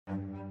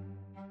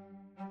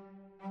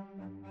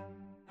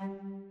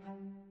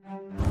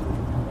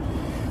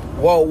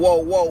Whoa,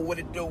 what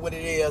it do, what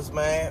it is,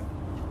 man.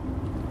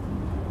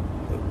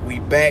 We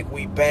back.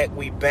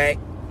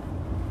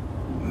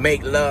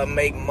 Make love,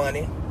 make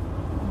money.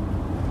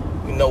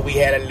 You know, we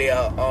had a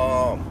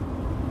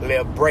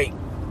little break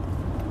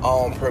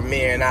on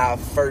premiering our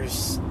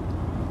first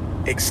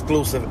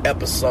exclusive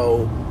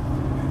episode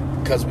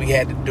because we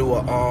had to do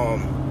a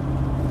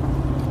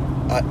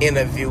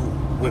interview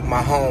with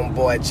my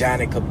homeboy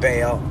Johnny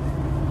Cabell,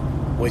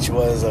 which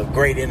was a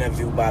great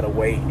interview, by the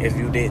way. If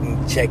you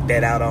didn't check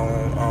that out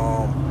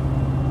on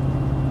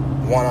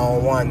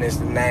One-on-One is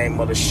the name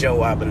of the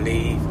show, I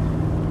believe.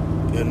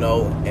 You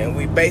know, and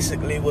we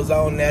basically was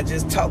on there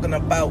just talking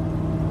about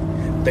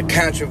the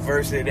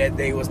controversy that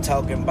they was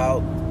talking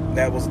about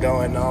that was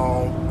going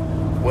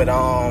on with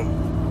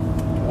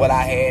what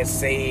I had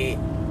said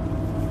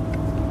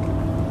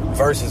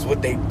versus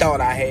what they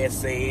thought I had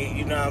said.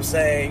 You know what I'm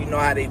saying? You know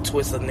how they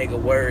twist a nigga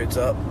words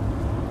up.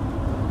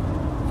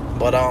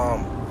 But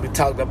we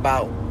talked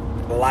about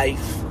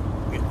life,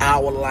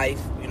 our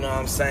life, you know what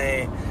I'm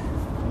saying?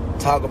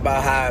 Talk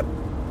about how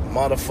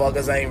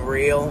motherfuckers ain't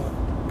real,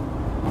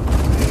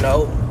 you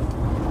know,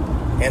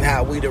 and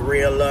how we the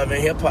real love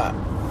in hip-hop.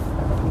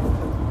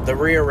 The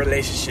real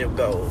relationship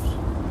goes,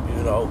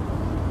 you know.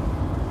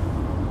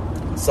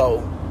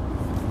 So,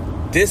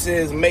 this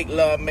is Make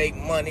Love, Make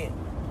Money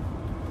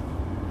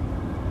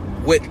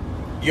with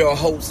your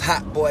host,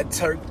 Hot Boy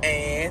Turk,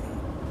 and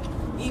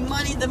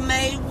E-Money, the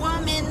Made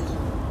Woman.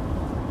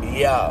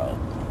 Yeah.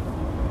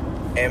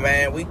 And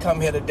man, we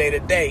come here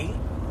today,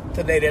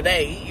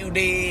 you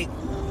dig?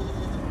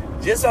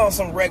 Just on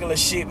some regular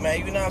shit, man.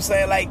 You know what I'm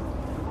saying? Like,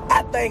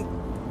 I think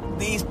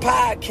these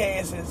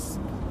podcasts,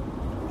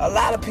 a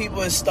lot of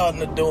people is starting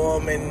to do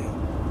them,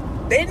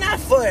 and they're not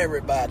for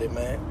everybody,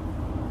 man.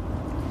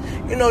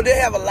 You know, they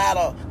have a lot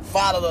of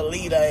follow the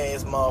leader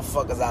ass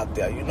motherfuckers out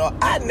there. You know,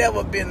 I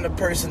never been the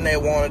person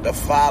that wanted to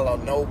follow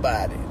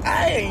nobody.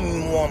 I ain't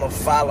even want to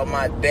follow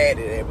my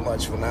daddy that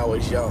much when I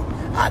was young.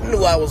 I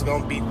knew I was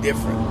going to be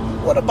different.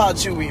 What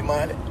about you,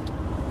 E-Money?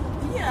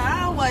 Yeah,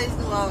 I always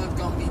knew I was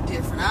going to be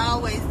different. I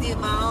always did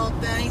my own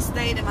thing,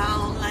 stayed in my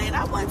own lane.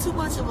 I wasn't too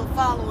much of a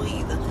follower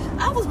either.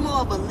 I was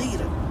more of a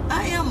leader.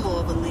 I am more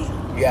of a leader.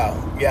 Yeah,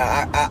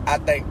 I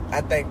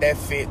think that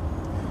fit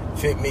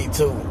me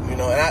too, you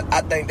know, and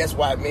I think that's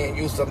why me and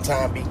you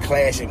sometimes be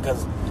clashing,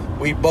 because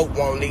we both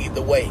want to lead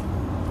the way.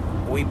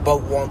 We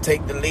both want to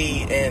take the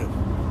lead, and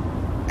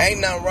ain't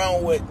nothing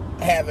wrong with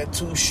having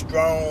two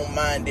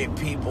strong-minded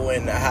people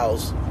in the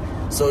house,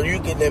 so you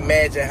can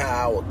imagine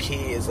how our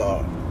kids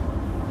are,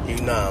 you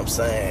know what I'm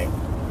saying?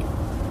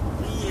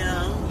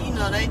 Yeah, you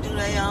know, they do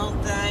their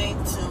own thing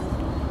too.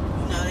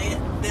 You know,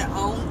 they're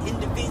own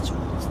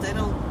individuals. They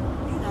don't,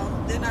 you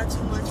know, they're not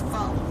too much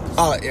followers.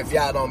 If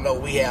y'all don't know,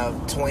 we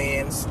have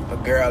twins, a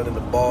girl and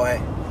a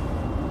boy.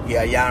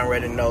 Yeah, y'all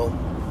already know.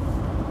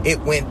 It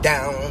went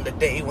down the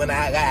day when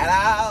I got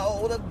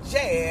out of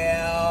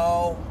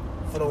jail.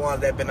 For the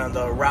ones that been under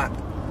a rock.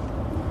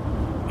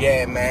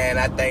 Yeah, man,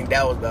 I think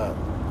that was the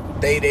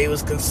day they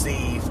was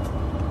conceived.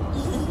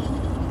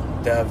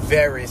 The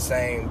very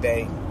same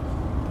day.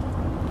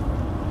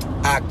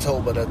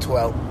 October the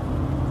 12th.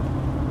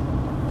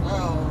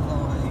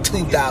 Oh, Lord.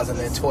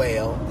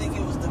 2012. I think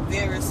it was the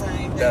very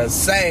same day. The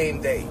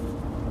same day.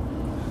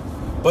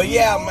 But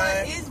yeah,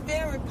 man. It's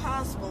very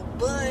possible,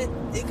 but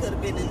it could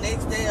have been the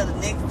next day or the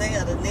next day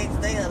or the next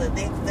day or the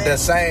next day. The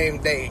same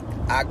day,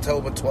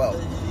 October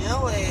 12th.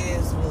 Your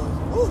ass was,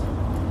 woo.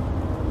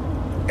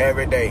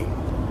 Every day.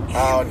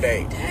 All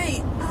day.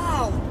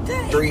 All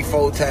day.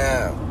 3-4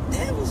 times.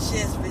 That was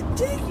just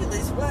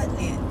ridiculous,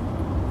 wasn't it?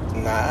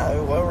 Nah,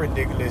 it wasn't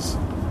ridiculous.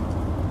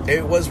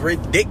 It was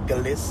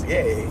ridiculous,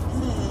 yeah.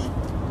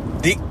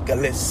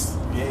 Ridiculous.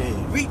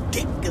 Yeah.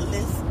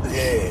 Ridiculous.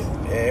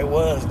 Yeah, it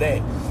was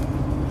that.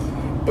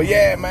 But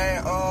yeah,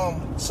 man,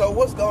 so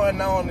what's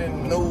going on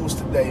in the news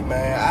today,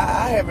 man?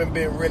 I haven't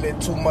been really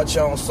too much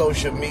on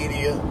social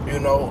media, you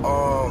know.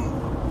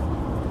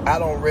 I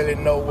don't really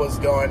know what's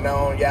going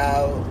on,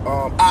 y'all.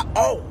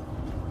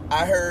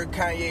 I heard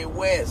Kanye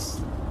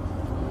West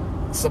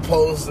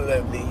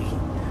supposedly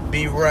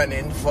be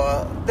running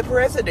for the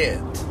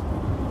president.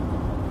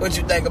 What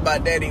you think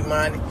about that,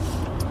 E-Money?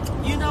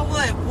 You know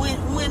what?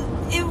 When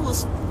it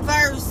was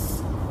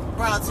first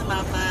brought to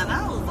my mind,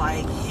 I was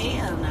like,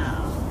 hell no.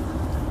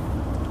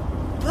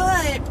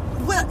 But,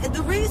 well,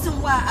 the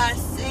reason why I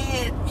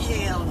said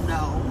hell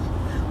no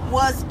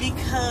was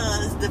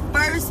because the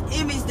first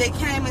image that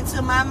came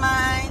into my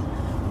mind,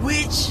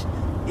 which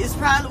is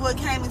probably what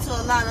came into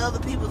a lot of other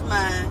people's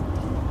mind,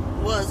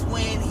 was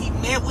when he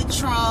met with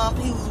Trump.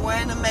 He was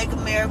wearing the Make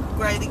America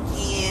Great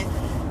Again.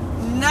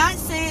 Not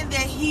saying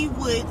that he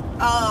would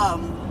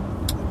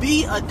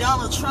be a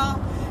Donald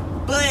Trump,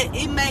 but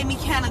it made me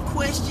kind of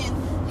question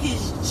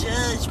his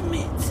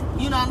judgment.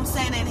 You know what I'm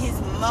saying? And his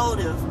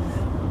motive.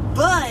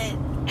 But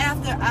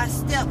after I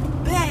stepped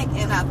back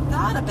and I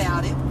thought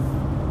about it,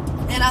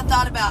 and I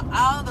thought about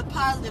all the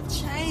positive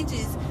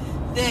changes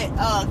that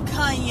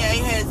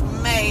Kanye has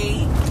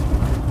made,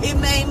 it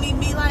made me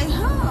be like,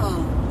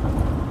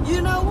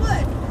 you know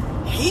what?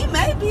 He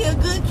may be a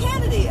good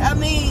candidate. I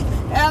mean,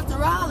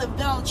 after all, if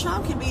Donald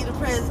Trump can be the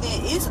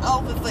president, it's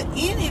open for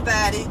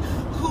anybody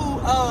who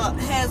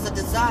has a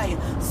desire.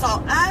 So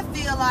I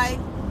feel like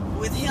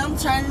with him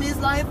turning his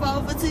life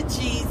over to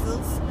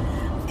Jesus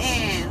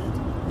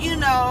and, you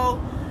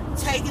know,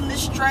 taking the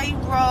straight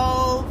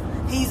road,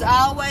 he's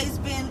always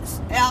been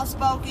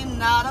outspoken,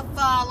 not a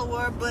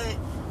follower, but,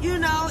 you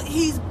know,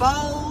 he's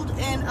bold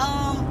and,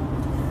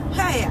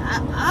 hey,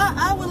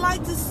 I would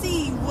like to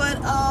see what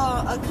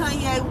a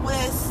Kanye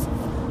West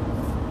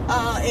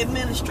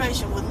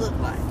administration would look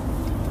like.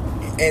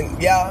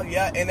 And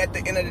and at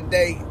the end of the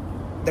day,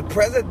 the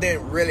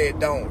president really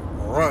don't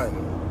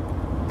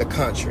run the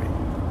country.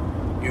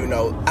 You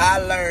know, I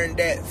learned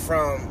that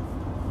from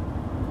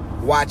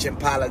watching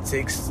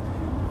politics.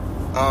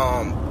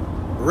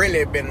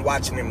 Really been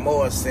watching it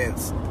more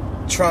since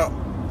Trump,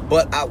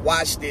 but I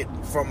watched it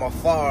from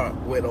afar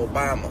with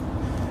Obama.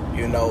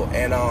 You know,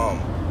 and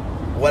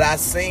what I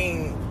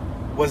seen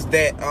was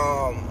that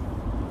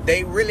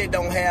they really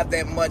don't have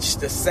that much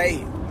to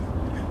say.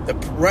 The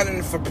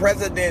running for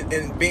president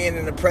and being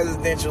in the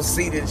presidential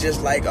seat is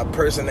just like a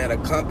person at a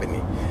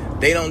company.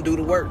 They don't do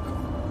the work.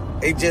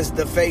 They just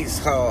the face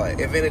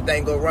hard. If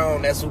anything go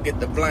wrong, that's who get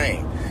the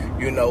blame.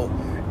 You know,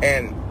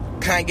 and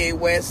Kanye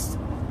West,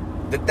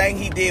 the thing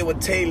he did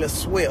with Taylor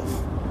Swift,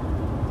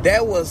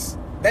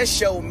 that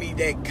showed me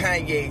that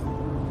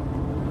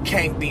Kanye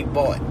can't be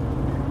bought.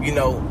 You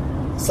know,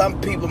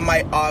 some people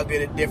might argue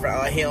the different.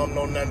 Oh, he don't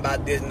know nothing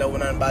about this, know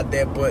nothing about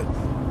that. But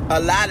a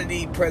lot of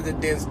these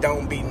presidents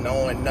don't be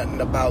knowing nothing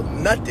about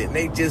nothing.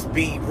 They just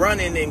be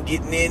running and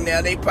getting in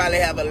there. They probably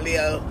have a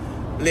little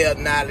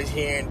knowledge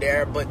here and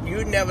there, but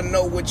you never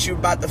know what you're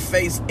about to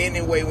face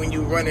anyway when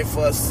you're running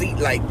for a seat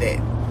like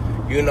that.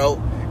 You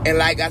know, and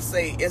like I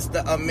say, it's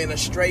the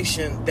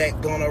administration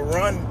that gonna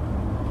run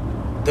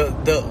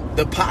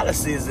the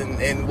policies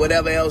and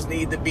whatever else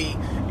need to be,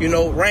 you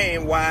know,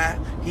 ran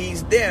while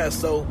he's there.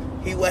 So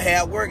he will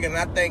have work, and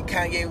I think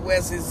Kanye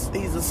West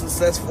he's a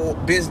successful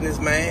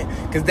businessman,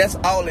 because that's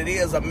all it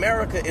is.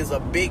 America is a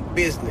big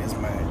business,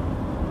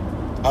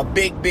 man. A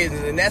big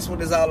business, and that's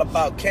what it's all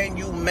about. Can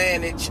you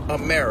manage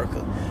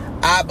America?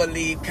 I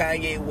believe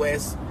Kanye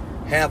West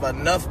have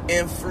enough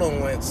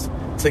influence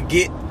to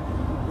get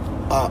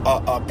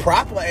a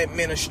proper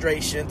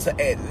administration to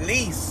at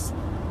least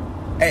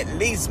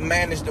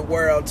manage the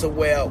world to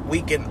where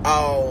we can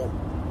all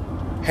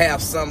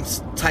have some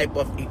type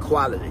of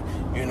equality.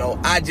 You know,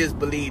 I just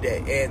believe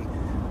that,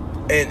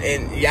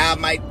 and y'all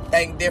might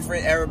think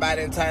different.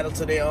 Everybody entitled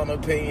to their own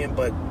opinion,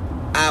 but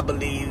I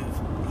believe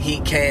he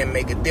can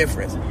make a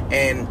difference.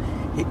 And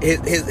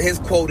his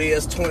quote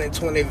is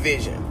 2020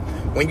 vision.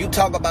 When you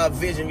talk about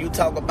vision, you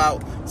talk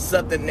about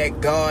something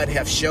that God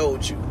have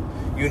showed you.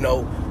 You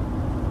know,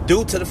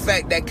 due to the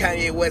fact that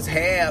Kanye West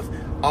have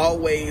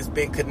always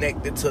been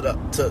connected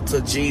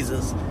to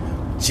Jesus.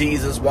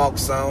 Jesus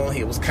walks on.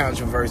 He was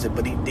controversial,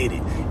 but he did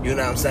it. You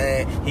know what I'm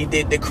saying? He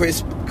did the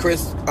Chris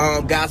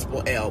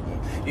gospel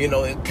album. You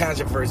know, it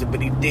controversial,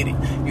 but he did it.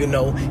 You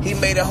know, he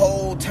made a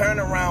whole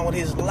turnaround with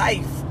his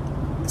life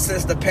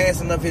since the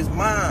passing of his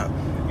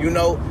mom. You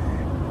know,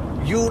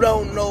 you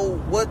don't know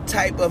what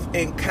type of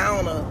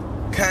encounter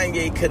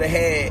Kanye could have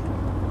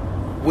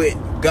had with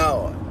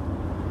God.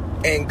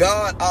 And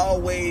God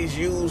always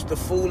used the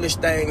foolish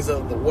things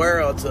of the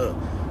world to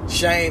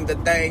shame the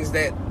things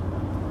that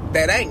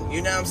ain't.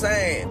 You know what I'm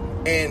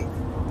saying?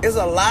 And there's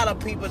a lot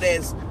of people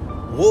that's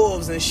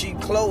wolves in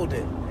sheep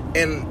clothing.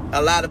 And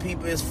a lot of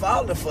people is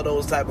falling for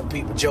those type of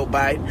people. Joe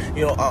Biden,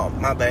 you know,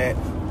 my bad.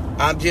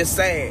 I'm just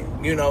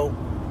saying, you know,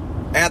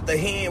 after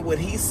hearing what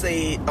he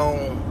said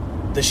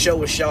on the show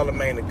with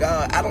Charlamagne the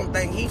God, I don't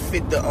think he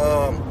fit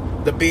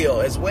the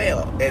bill as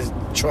well as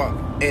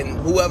Trump and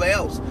whoever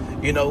else.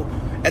 You know,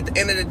 at the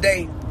end of the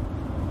day,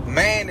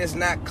 man is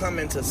not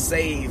coming to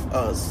save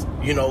us.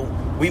 You know,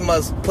 we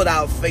must put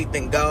our faith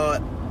in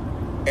God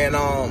and,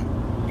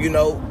 you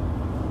know,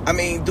 I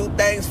mean, do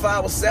things for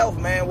ourselves,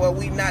 man, where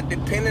we not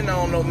depending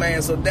on no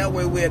man, so that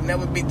way we'll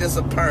never be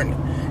disappointed.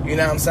 You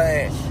know what I'm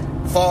saying?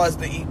 As far as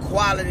the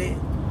equality,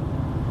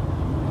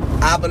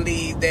 I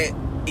believe that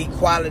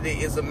equality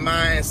is a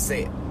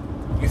mindset.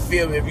 You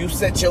feel me? If you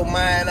set your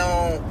mind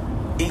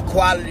on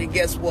equality,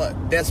 guess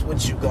what? That's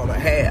what you're gonna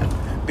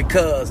have.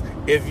 Because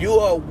if you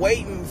are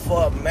waiting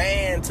for a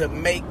man to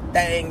make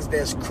things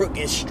that's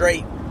crooked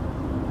straight,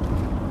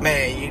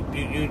 man,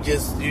 you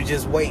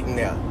just waiting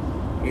there.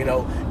 You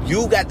know,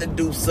 you got to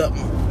do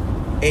something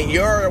in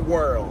your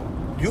world.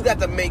 You got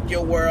to make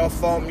your world,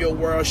 form your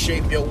world,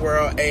 shape your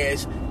world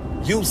as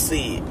you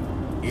see it.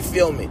 You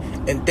feel me?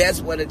 And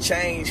that's where the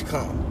change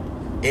comes.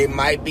 It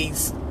might be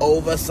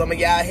over some of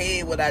y'all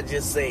head what I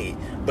just said,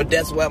 but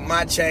that's where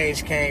my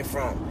change came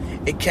from.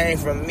 It came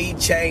from me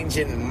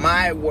changing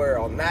my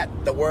world,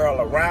 not the world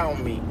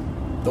around me.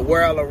 The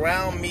world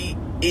around me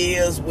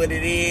is what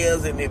it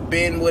is, and it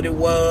been what it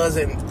was,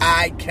 and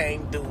I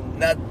can't do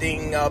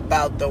nothing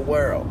about the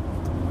world.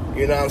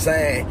 You know what I'm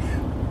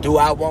saying? Do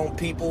I want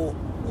people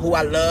who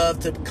I love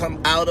to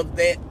come out of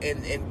that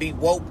and be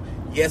woke?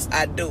 Yes,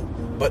 I do.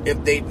 But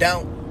if they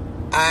don't,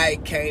 I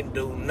can't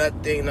do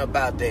nothing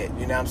about that.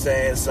 You know what I'm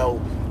saying?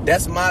 So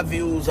that's my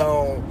views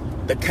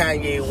on the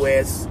Kanye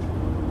West,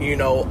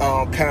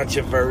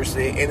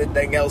 controversy.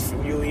 Anything else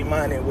from you,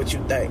 Imani? What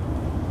you think?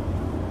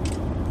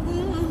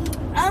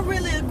 I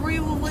really agree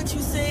with what you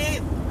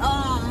said.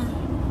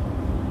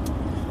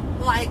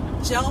 Like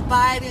Joe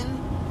Biden,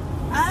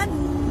 I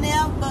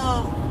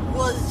never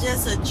was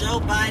just a Joe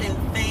Biden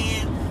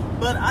fan,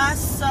 but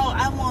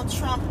I want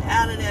Trump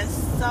out of there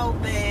so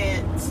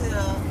bad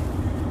till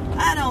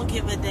I don't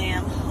give a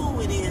damn who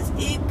it is.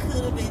 It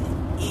could have been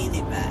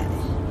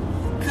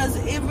anybody, because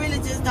it really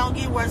just don't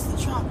get worse than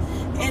Trump.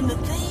 And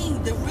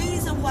the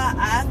reason why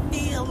I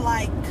feel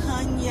like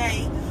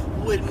Kanye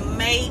would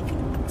make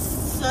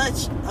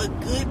such a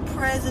good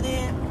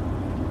president.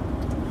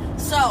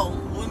 So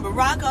when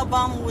Barack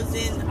Obama was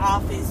in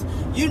office,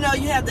 you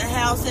have the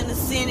House and the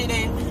Senate,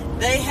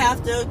 and they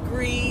have to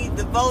agree.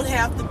 The vote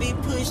have to be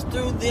pushed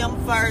through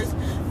them first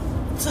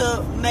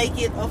to make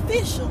it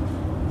official.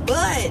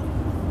 But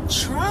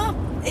Trump,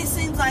 it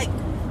seems like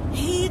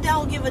he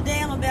don't give a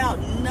damn about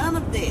none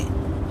of that.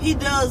 He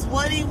does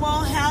what he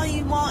want, how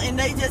he want, and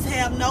they just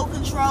have no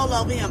control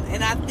over him.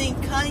 And I think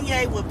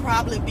Kanye would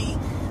probably be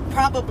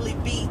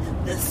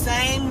the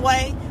same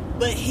way,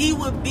 but he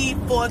would be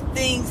for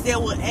things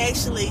that would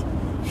actually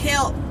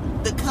help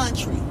the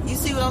country. You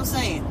see what I'm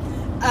saying?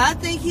 I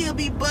think he'll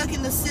be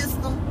bucking the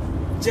system,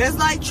 just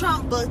like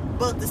Trump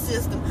bucked the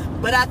system,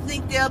 but I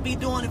think they'll be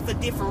doing it for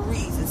different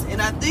reasons.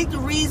 And I think the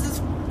reasons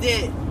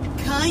that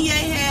Kanye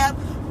have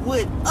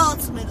would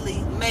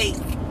ultimately make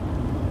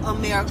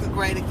America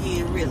great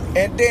again, really.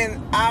 And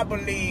then I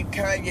believe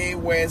Kanye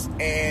West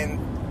and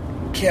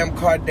Kim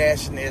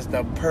Kardashian is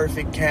the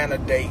perfect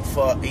candidate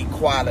for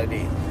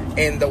equality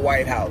in the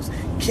White House.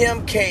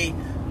 Kim K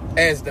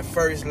as the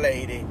first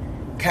lady,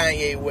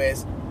 Kanye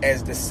West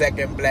as the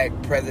second black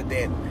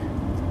president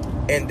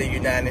in the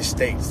United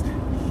States.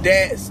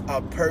 That's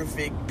a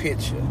perfect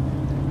picture.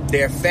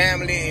 Their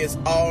family is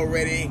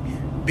already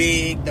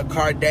big. The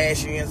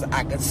Kardashians,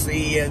 I can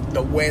see it.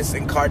 The West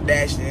and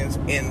Kardashians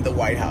in the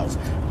White House.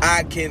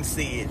 I can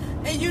see it.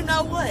 And you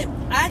know what?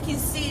 I can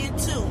see it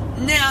too.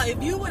 Now,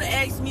 if you would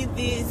have asked me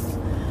this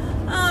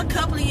a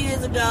couple of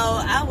years ago,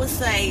 I would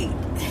say,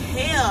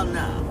 hell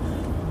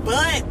no.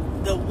 But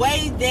the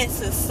way that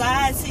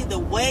society, the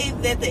way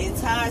that the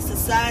entire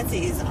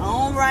society is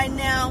on right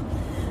now,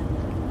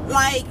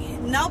 like,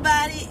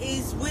 nobody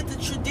is with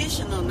the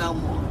traditional no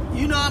more.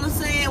 You know what I'm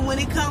saying? When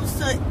it comes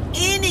to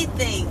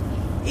anything,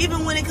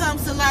 even when it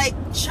comes to, like,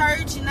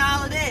 church and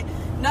all of that,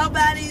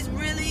 nobody's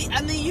really,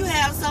 you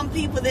have some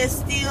people that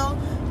still,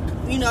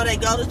 they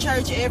go to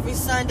church every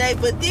Sunday,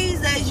 but these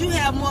days you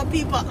have more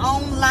people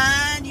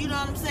online, you know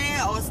what I'm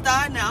saying, or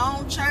starting their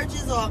own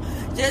churches, or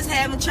just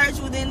having church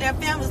within their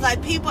families.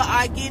 Like, people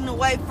are getting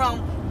away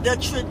from the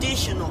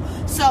traditional.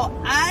 So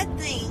I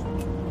think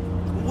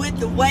with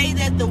the way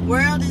that the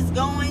world is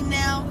going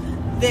now,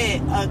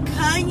 that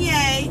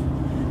Kanye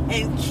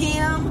and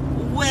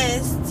Kim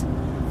West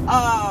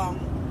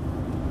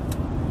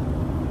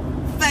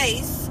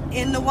face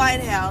in the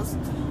White House,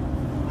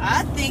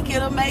 I think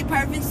it'll make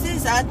perfect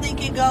sense. I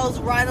think it goes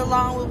right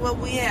along with what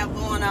we have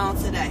going on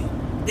today.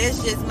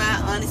 That's just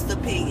my honest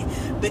opinion.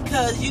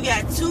 Because you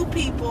got two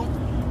people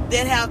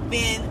that have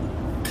been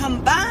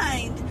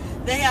combined.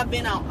 They have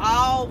been on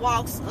all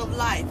walks of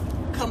life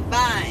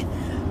combined.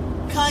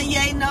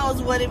 Kanye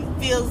knows what it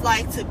feels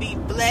like to be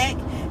black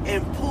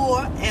and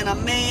poor and a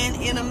man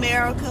in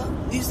America.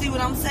 You see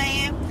what I'm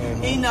saying?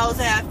 Mm-hmm. He knows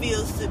how it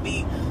feels to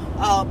be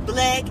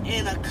black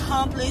and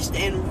accomplished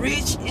and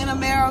rich in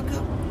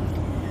America.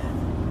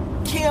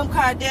 Kim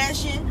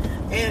Kardashian,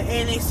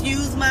 and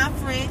excuse my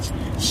French,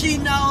 she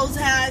knows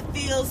how it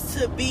feels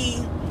to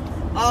be,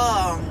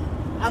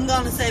 I'm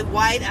going to say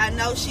white. I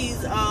know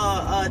she's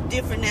a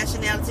different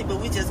nationality,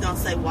 but we're just going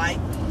to say white.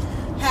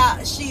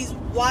 How she's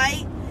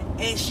white,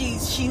 and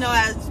she knows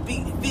how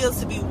it feels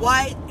to be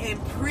white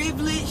and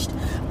privileged,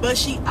 but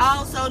she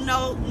also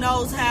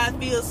knows how it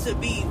feels to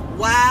be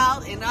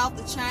wild and off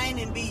the chain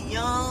and be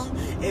young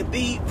and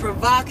be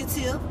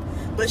provocative.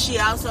 But she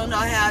also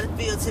knows how to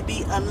feel to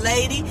be a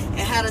lady and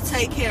how to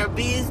take care of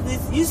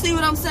business. You see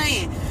what I'm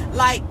saying?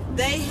 Like,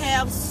 they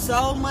have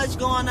so much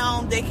going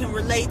on that can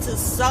relate to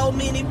so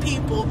many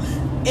people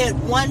at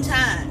one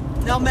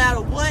time. No matter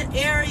what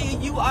area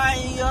you are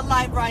in your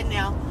life right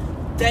now,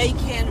 they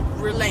can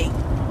relate.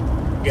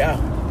 Yeah.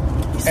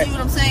 You see what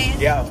I'm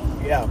saying? Yeah.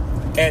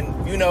 And,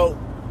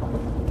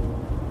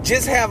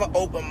 just have an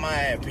open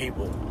mind,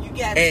 people. You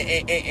got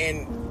it.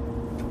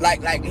 And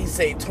like he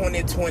say,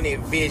 2020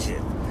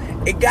 vision.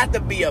 It got to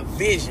be a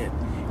vision.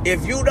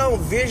 If you don't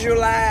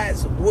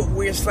visualize what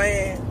we're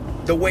saying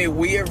the way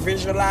we're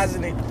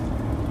visualizing it,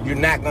 you're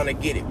not going to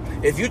get it.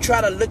 If you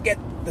try to look at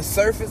the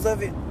surface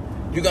of it,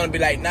 you're going to be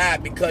like, nah,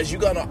 because you're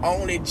going to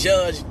only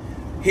judge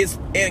his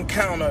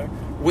encounter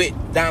with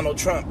Donald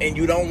Trump, and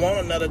you don't want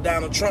another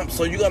Donald Trump,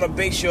 so you're going to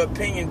base your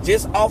opinion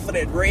just off of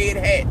that red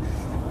hat.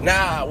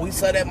 Nah, we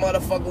saw that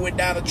motherfucker with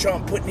Donald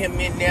Trump. Putting him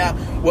in there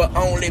will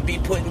only be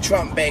putting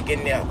Trump back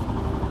in there.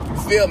 You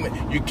feel me?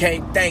 You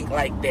can't think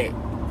like that.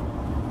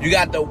 You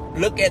got to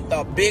look at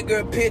the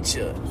bigger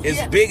picture.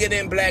 It's bigger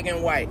than black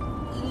and white.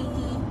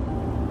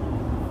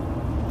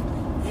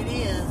 It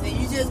is.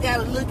 And you just got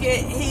to look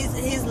at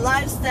his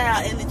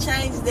lifestyle and the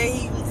changes that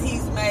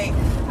he's made.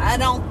 I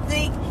don't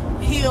think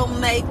he'll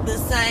make the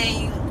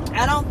same.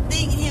 I don't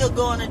think he'll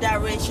go in the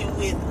direction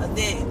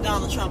that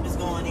Donald Trump is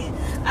going in.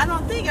 I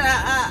don't think.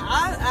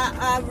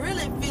 I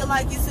really feel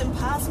like it's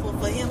impossible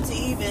for him to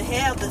even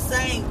have the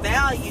same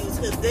values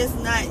because that's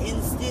not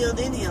instilled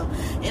in him.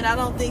 And I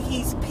don't think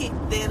he's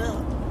picked that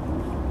up.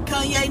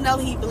 Kanye know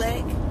he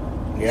black.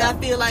 Yeah. I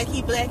feel like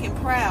he black and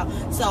proud.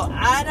 So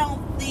I don't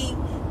think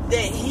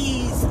that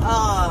he's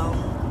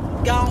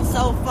gone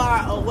so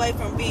far away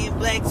from being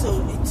black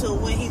to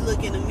when he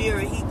look in the mirror,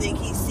 he think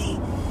he see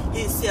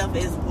himself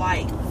as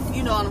white.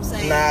 You know what I'm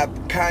saying? Nah,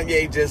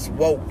 Kanye just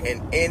woke,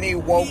 and any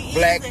woke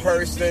black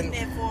person,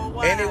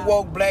 any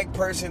woke black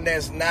person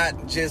that's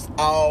not just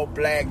all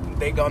black,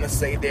 they gonna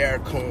say they're a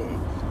coon.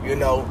 You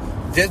know,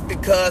 just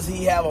because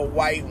he have a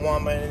white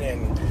woman,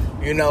 and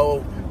you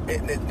know,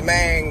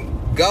 man,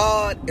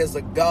 God is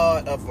a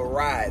God of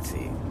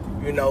variety.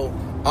 You know,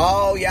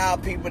 all y'all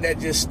people that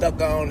just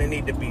stuck on and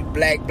need to be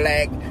black,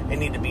 and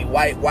need to be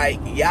white,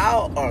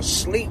 y'all are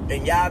asleep,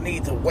 and y'all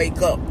need to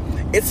wake up.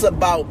 It's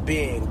about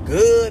being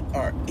good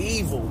or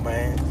evil,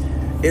 man.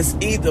 It's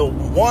either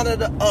one or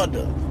the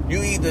other.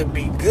 You either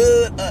be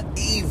good or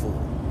evil.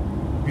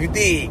 You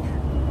dig?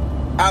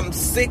 I'm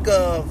sick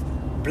of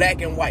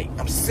black and white.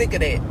 I'm sick of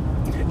that.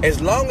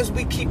 As long as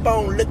we keep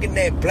on looking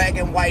at black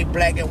and white,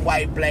 we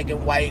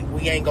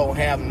ain't gonna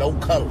have no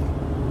color.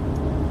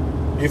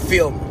 You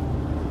feel me?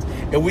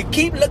 If we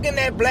keep looking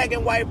at black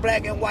and white,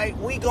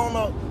 we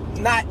gonna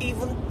not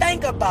even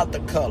think about the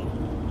color.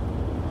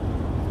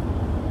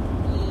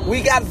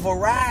 We got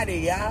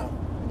variety, y'all.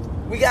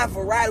 We got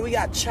variety. We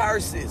got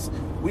choices.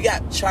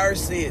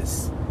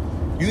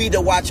 You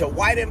either watch a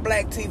white and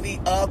black TV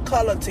or a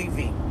color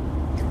TV.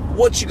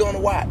 What you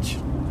gonna watch?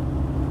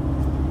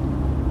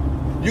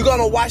 You're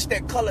gonna watch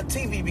that color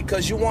TV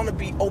because you want to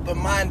be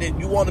open-minded.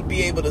 You want to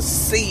be able to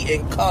see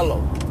in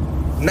color,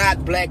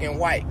 not black and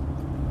white.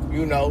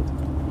 You know,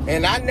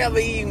 and I never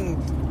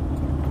even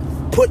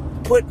put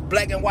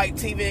black and white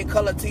TV and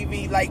color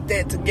TV like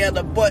that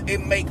together, but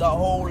it make a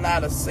whole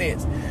lot of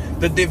sense.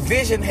 The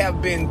division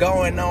have been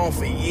going on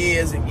for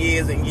years and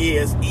years and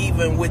years,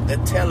 even with the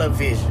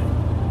television,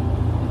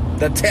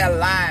 the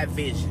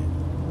television.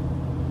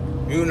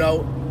 You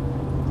know,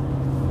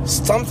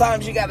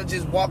 sometimes you gotta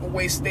just walk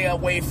away, stay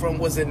away from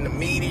what's in the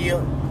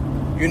media.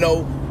 You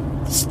know,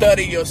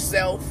 study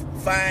yourself,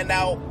 find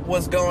out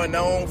what's going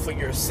on for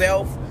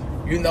yourself.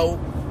 You know,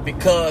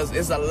 because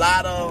it's a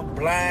lot of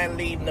blind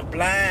leading the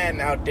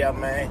blind out there,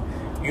 man.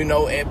 You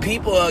know, and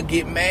people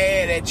get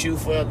mad at you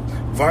for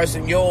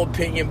voicing your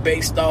opinion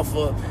based off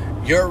of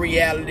your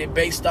reality,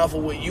 based off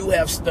of what you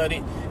have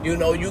studied. You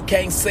know, you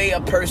can't say a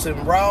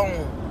person wrong,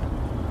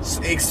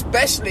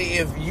 especially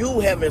if you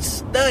haven't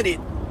studied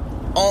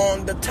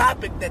on the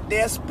topic that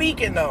they're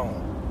speaking on.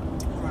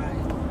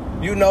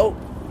 Right. You know,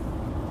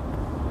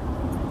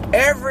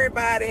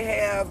 everybody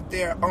have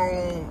their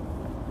own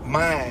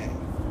mind.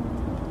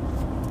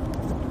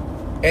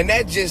 And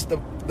that's just the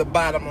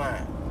bottom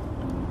line.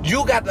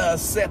 You got to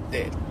accept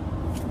that,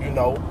 you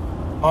know.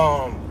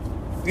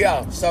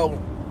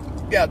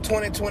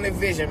 2020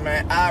 vision,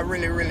 man. I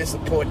really, really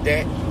support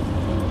that.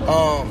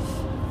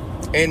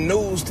 In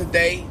news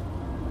today,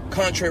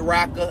 country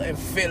rocker and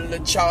fiddler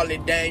Charlie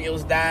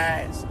Daniels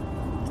dies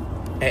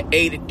at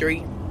 83.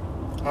 You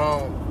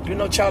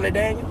know Charlie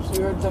Daniels?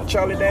 You heard of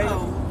Charlie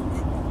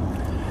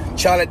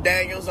Daniels? Charlie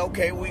Daniels,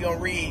 okay, we gonna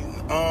read,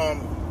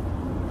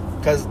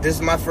 because this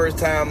is my first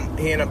time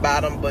hearing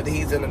about him, but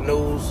he's in the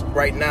news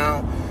right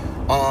now.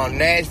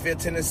 Nashville,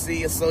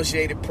 Tennessee,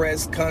 Associated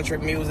Press, country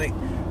music,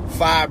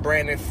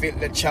 firebrand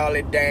fiddler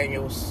Charlie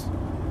Daniels,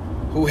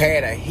 who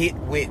had a hit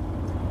with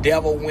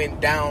Devil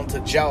Went Down to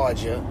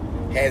Georgia,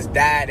 has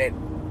died at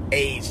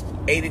age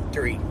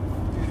 83.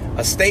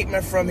 A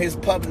statement from his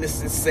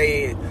publicist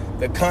said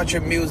the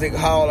Country Music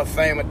Hall of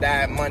Famer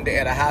died Monday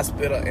at a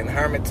hospital in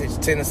Hermitage,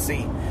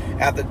 Tennessee,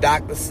 after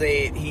doctors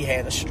said he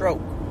had a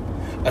stroke.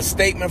 A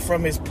statement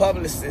from his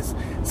publicist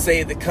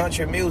said the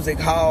Country Music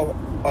Hall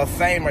of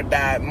Famer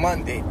died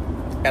Monday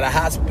at a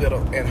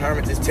hospital in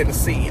Hermitage,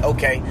 Tennessee.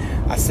 Okay,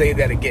 I say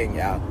that again,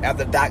 y'all.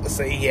 After doctors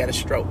say he had a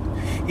stroke.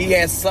 He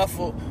had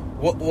suffered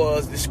what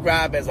was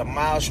described as a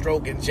mild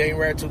stroke in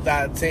January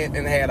 2010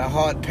 and had a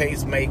heart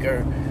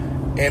pacemaker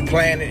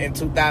implanted in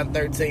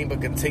 2013,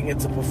 but continued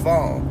to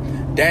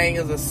perform.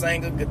 Daniels, a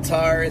singer,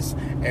 guitarist,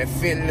 and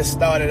fiddler,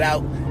 started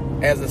out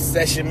as a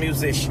session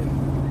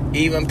musician,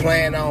 even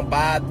playing on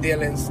Bob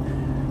Dylan's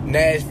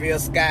Nashville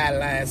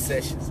Skyline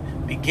sessions.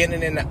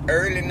 Beginning in the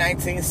early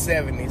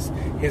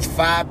 1970s, his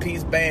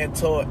five-piece band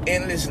toured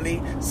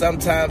endlessly,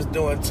 sometimes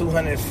doing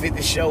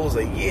 250 shows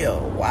a year.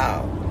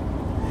 Wow.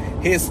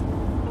 His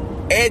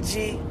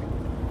edgy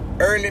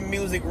early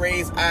music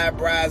raised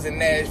eyebrows in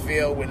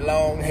Nashville with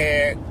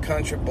long-haired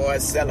country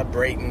boys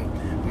celebrating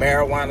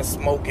marijuana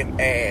smoking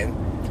and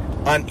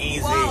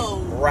uneasy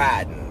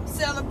riding.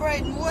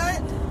 Celebrating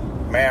what?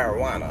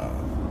 Marijuana.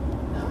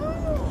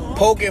 Oh,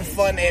 Poking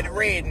fun at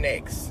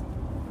rednecks.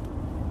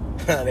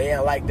 They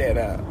ain't like that,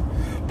 huh?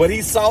 But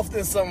he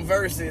softened some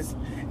verses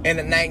in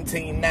the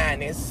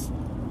 1990s.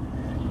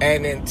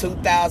 And in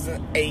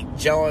 2008,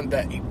 joined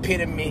the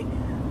epitome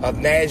of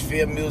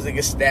Nashville music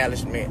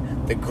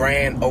establishment, the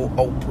Grand Ole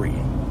Opry.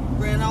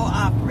 Grand Ole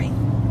Opry.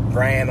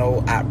 Grand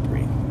Ole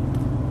Opry.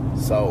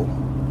 So,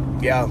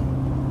 yeah.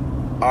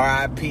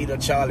 R.I.P. to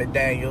Charlie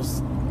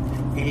Daniels.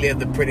 He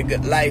lived a pretty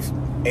good life.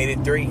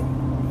 83, you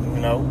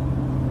know.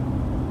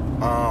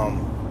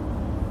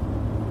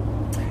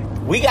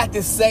 We got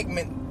this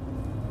segment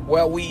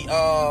where we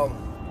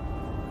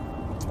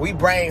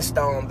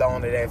brainstormed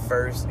on it at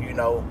first, you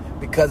know,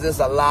 because there's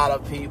a lot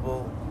of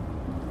people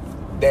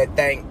that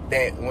think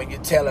that when you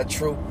tell the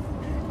truth,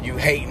 you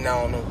hating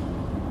on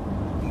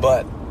them.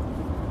 But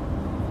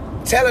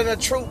telling the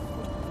truth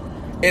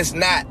is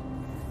not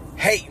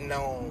hating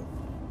on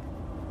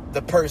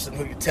the person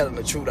who you're telling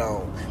the truth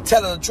on.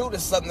 Telling the truth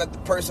is something that the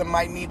person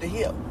might need to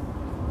hear,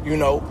 you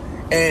know.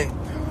 And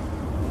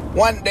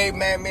one day,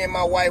 man, me and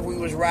my wife, we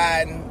was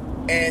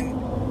riding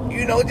and,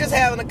 you know, just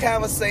having a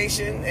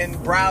conversation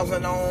and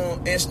browsing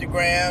on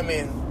Instagram,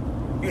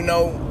 and, you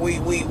know,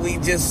 we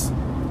just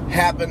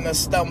happened to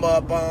stumble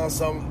upon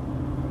some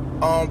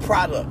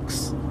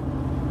products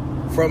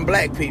from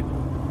black people.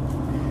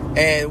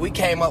 And we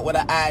came up with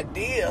an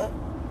idea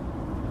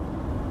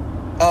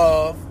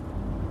of,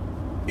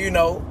 you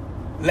know,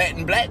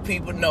 letting black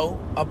people know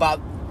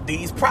about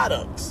these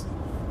products.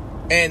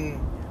 And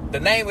the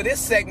name of this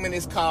segment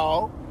is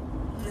called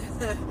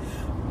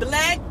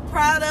Black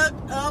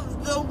Product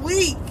of the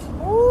Week.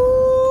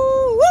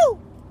 Woo, woo.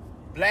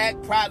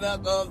 Black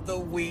Product of the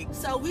Week.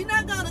 So we're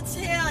not gonna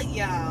tell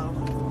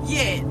y'all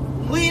yet.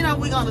 When are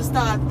we gonna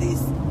start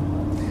this?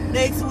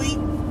 Next week?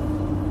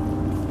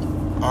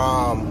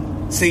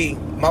 See,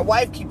 my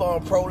wife keep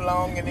on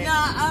prolonging it. No,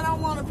 I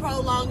don't want to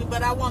prolong it,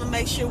 but I want to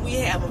make sure we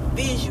have a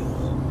visual.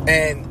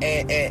 And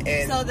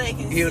so they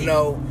can you see.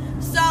 know.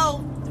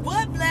 So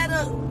what black?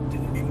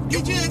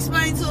 Did you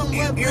explain to them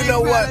what? You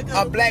know what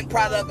a black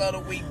product of the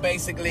week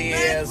basically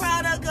is?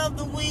 Black product of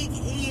the week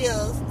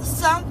is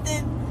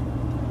something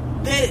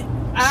that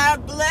our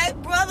black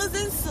brothers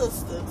and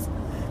sisters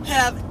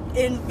have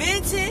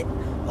invented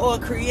or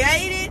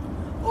created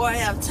or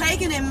have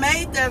taken and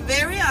made their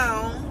very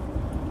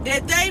own,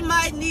 that they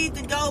might need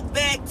to go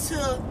back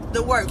to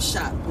the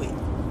workshop with.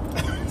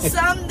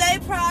 Some they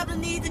probably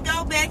need to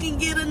go back and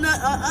get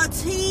a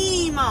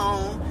team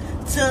on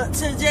to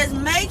just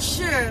make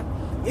sure,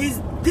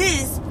 is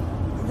this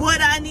what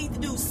I need to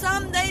do?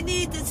 Some they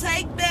need to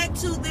take back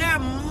to their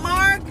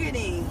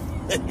marketing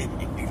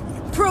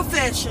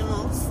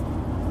professionals.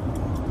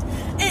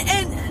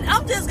 And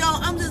I'm just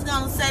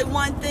gonna say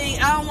one thing.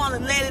 I don't want to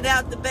let it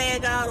out the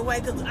bag all the way,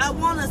 because I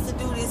want us to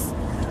do this.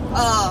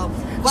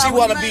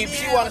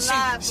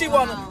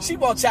 She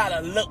want y'all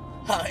to look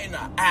her in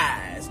the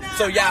eyes,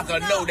 so y'all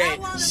can know that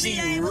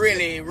she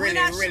really telling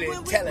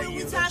you the truth. When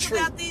we talk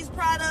about these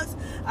products,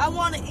 I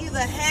want to either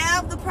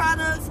have the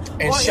products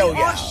and show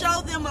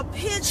them a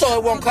picture, so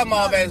it won't come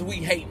off as we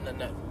hating or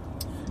nothing.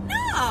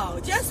 No,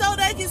 just so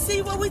they can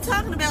see what we're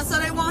talking about, so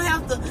they won't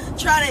have to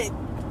try to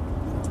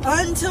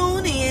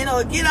untune in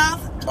or get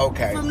off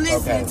from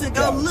listening to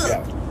go look.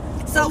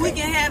 Yeah. So we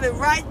can have it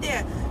right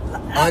there.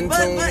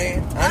 Untune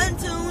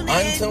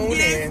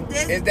in.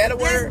 Is that a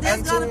word?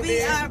 That's going to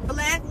be our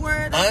black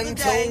word of the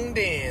day. Untuned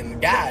in.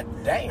 God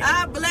damn.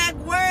 Our black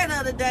word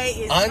of the day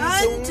is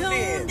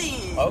untuned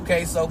in.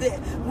 Okay, so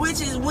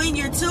which is when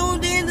you're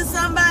tuned in to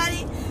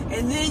somebody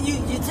and then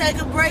you take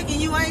a break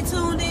and you ain't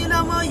tuned in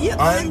no more. You're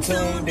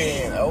untuned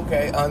in.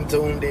 Okay,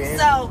 untuned in.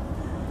 So,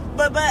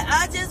 but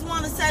I just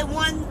want to say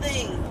one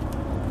thing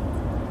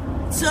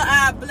to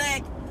our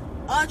black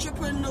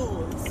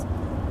entrepreneurs.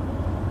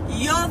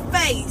 Your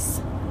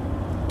face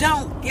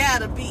don't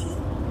gotta be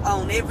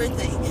on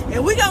everything.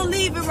 And we're gonna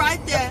leave it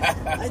right there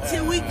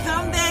until we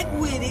come back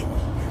with it.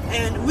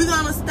 And we're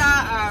gonna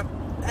start our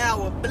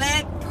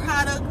black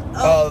product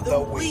of the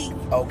week.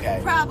 Okay.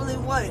 Probably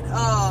what?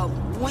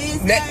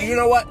 Wednesday? You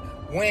know what?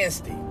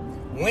 Wednesday.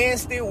 We're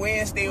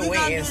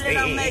gonna do that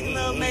on Make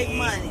Love, Make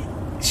Money.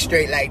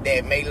 Straight like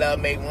that. Make Love,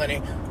 Make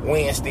Money.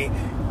 Wednesday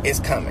is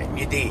coming.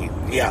 You dig?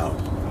 Yeah.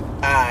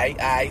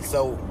 Alright.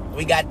 So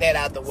we got that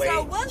out the way.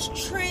 So what's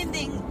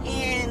trending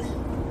in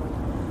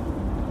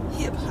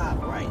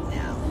hip-hop right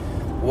now?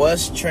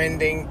 What's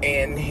trending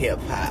in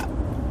hip-hop?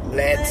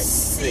 Let's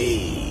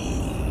see.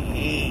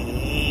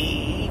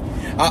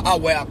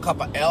 Well, a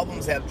couple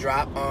albums have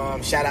dropped.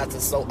 Shout out to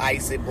So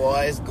Icy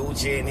Boys,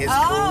 Gucci and his crew.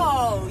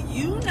 Oh,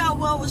 you know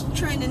what was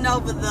trending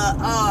over the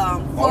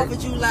 4th of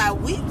July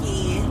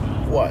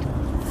weekend? What?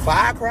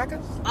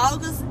 Firecrackers?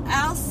 August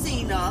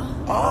Alsina.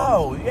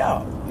 Oh,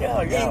 yeah.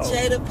 And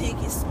Jada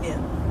Pinkett Smith.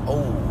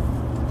 Oh.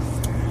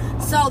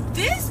 So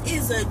this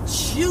is a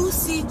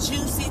juicy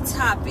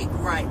topic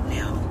right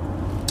now.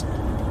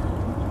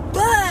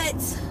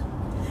 But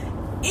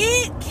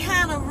it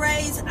kind of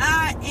raised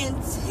our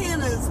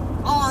antennas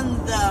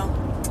on the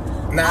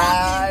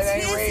Nah,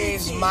 it ain't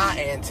raised my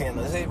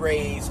antennas. It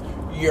raised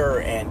your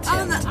intent.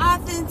 On the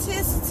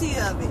authenticity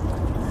of it.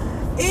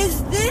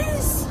 Is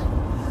this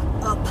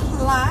a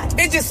plot?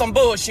 It's just some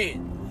bullshit.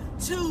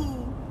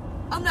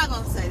 I'm not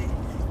gonna say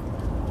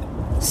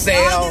that.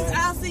 Sell. August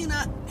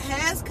Alsina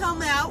has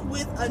come out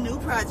with a new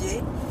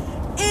project.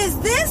 Is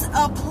this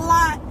a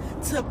plot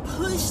to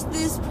push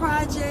this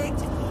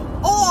project,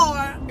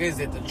 or is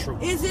it the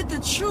truth? Is it the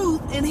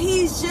truth, and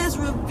he's just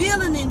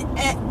revealing it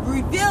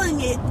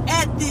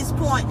at this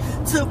point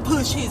to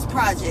push his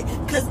project?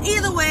 Because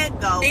either way it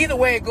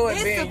goes,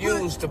 it's being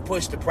used to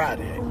push the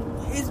project.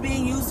 It's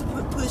being used to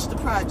push the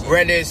project,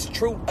 whether it's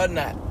true or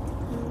not.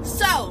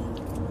 So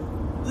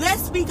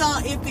let's speak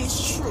on if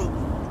it's true.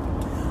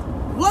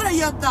 What are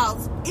your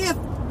thoughts if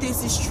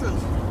this is true?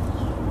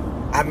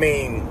 I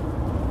mean,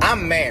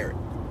 I'm married,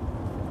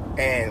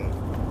 and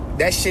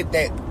that shit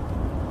that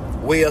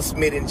Will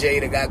Smith and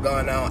Jada got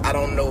going on, I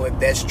don't know if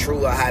that's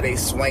true or how they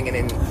swinging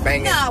and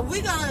banging. Nah,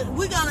 we're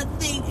gonna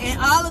think, and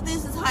all of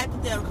this is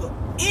hypothetical.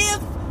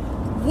 If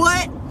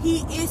what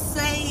he is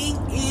saying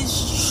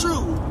is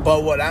true,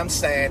 but what I'm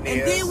saying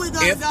is, then we're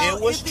gonna it's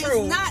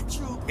not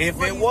true.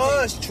 If it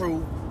was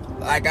true,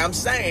 like I'm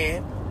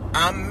saying,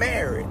 I'm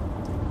married,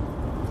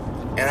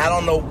 and I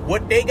don't know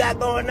what they got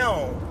going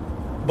on,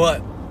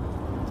 but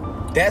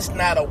that's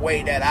not a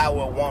way that I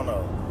would want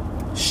to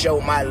show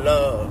my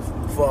love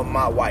for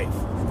my wife,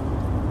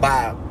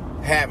 by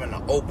having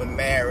an open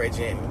marriage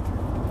and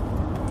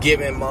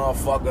giving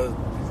motherfuckers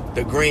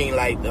the green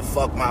light to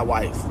fuck my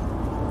wife.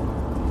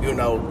 You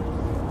know,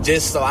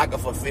 just so I can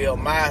fulfill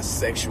my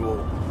sexual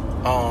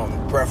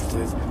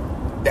preferences.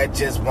 That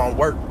just won't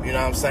work. You know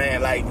what I'm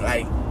saying? Like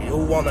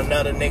who want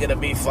another nigga to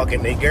be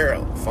fucking their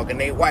girl, fucking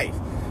their wife?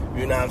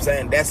 You know what I'm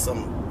saying? That's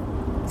some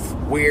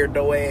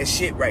weirdo ass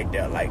shit right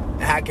there. Like,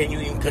 how can you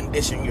even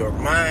condition your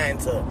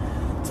mind to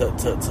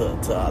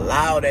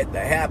allow that to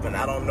happen?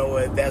 I don't know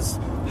if that's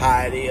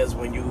how it is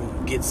when you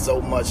get so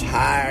much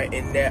higher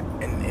in there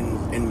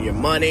in your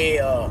money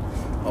or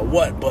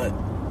what, but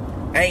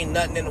ain't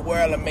nothing in the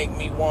world that make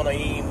me want to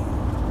even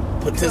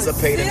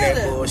participate in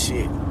that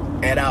bullshit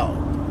at all.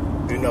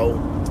 You know,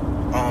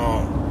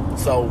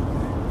 so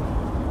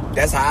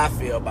that's how I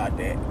feel about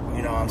that.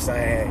 You know what I'm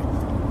saying?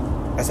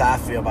 That's how I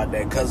feel about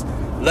that. Cause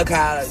look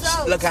how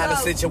the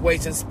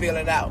situation's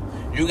spilling out.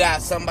 You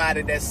got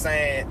somebody that's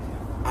saying,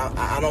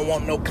 I don't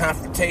want no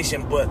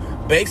confrontation, but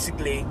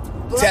basically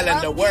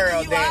telling the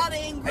world that,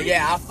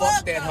 I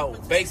fucked that hoe.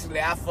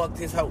 Basically, I fucked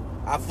his hoe.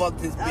 I fucked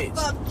this bitch. I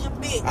fucked your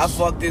bitch. I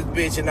fucked this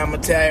bitch, and I'm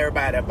gonna tell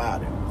everybody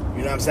about it.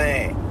 You know what I'm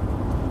saying?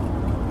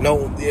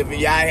 No, if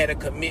y'all had a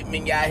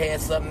commitment, y'all had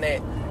something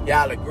that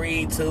y'all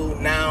agreed to,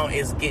 now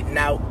it's getting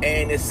out,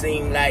 and it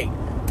seemed like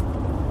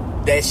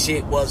that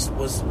shit was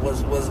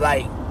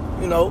like,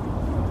 you know,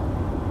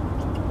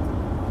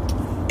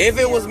 if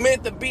it was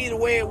meant to be the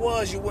way it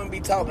was, you wouldn't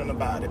be talking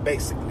about it,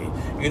 basically.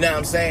 You know what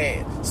I'm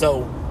saying?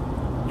 So,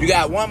 you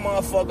got one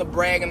motherfucker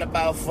bragging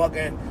about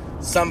fucking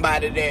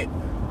somebody that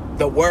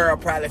the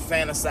world probably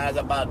fantasized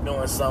about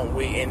doing something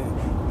with,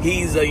 and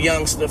he's a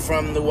youngster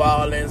from New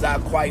Orleans.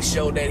 I'm quite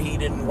sure that he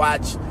didn't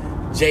watch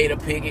Jada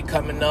Pinkett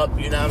coming up,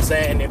 you know what I'm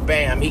saying? And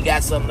bam, he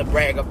got something to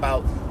brag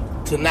about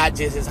to not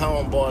just his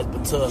homeboys,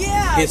 but to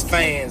his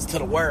fans, to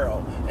the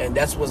world. And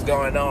that's what's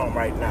going on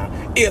right now,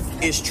 if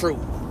it's true.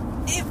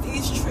 If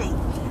it's true.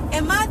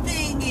 And my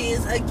thing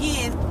is,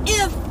 again,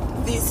 if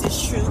this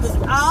is true, because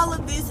all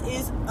of this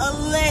is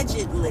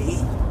allegedly,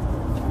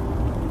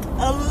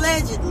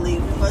 we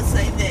must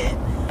say that.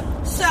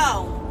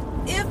 So,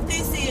 if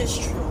this is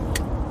true,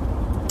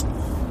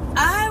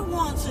 I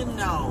want to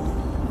know,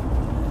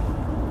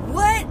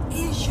 what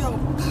is your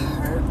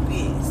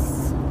purpose?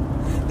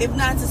 If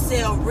not to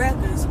sell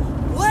records,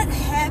 what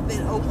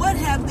happened, or what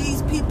have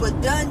these people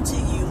done to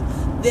you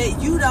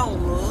that you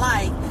don't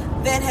like,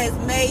 that has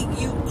made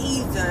you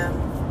either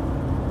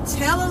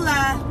tell a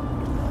lie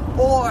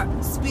or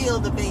spill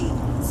the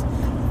beans?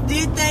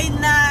 Did they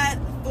not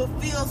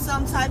fulfill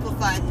some type of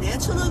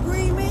financial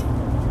agreement?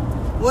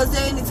 Was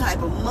there any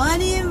type of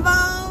money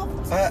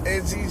involved?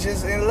 Is he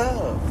just in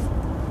love?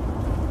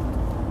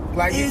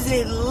 Is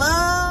it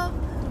love?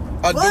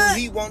 Or do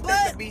he want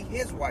that to be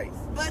his wife?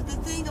 But the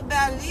thing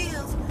about it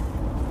is,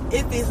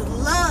 if it's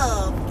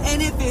love,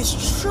 and if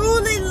it's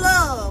truly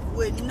love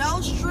with no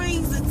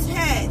strings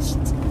attached,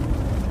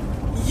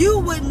 you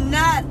would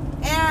not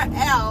air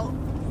out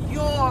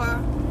your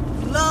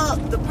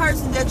love, the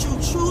person that you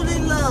truly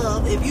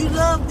love. If you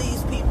love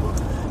these people,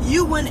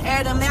 you wouldn't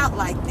air them out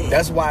like that.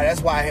 That's why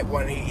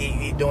when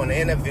he doing the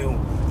interview,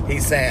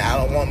 he's saying, I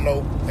don't want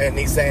no, and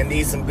he's saying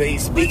he's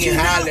speaking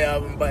highly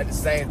of him, but at the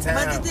same time.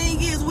 But the thing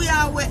is, we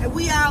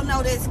all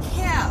know that's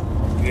cap.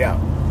 Yeah.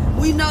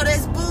 We know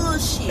that's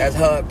bullshit. That's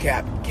hub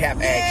cap action.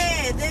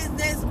 Yeah,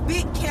 that's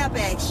big cap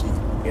action.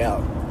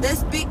 Yeah.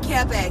 That's big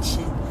cap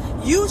action.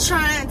 You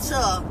trying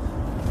to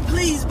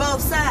please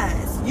both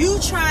sides. You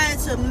trying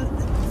to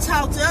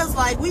talk to us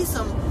like we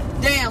some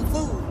damn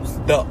fools.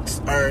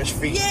 Ducks, orange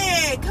feet.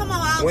 Yeah, come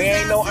on. We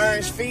ain't no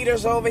orange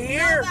feeders over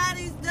here.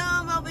 Nobody's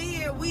dumb over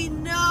here. We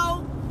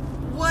know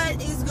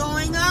what is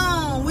going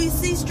on. We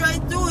see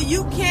straight through it.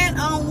 you can't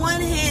on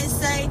one hand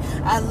say,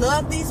 I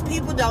love these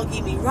people, don't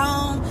get me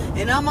wrong,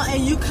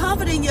 and you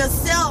confident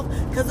yourself,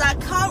 because I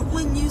caught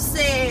when you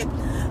said,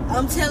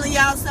 I'm telling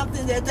y'all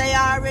something that they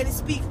already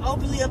speak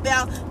openly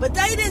about, but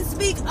they didn't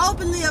speak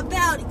openly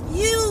about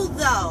you,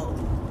 though.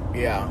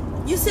 Yeah.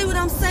 You see what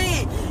I'm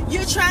saying?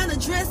 You're trying to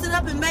dress it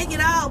up and make it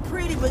all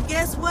pretty, but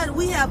guess what?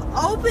 We have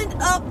opened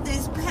up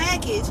this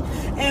package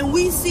and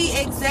we see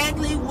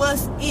exactly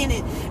what's in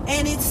it,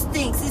 and it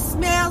stinks. It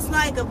smells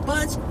like a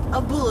bunch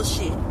of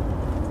bullshit.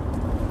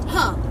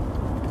 Huh?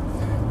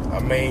 I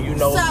mean, you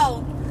know.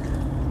 So,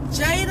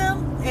 Jada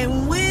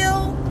and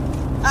Will,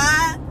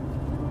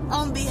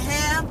 on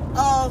behalf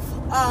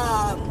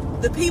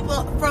of the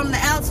people from the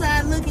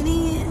outside looking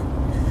in,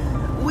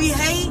 we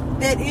hate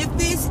that if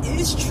this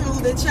is true,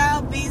 that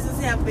y'all business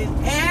have been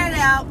aired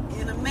out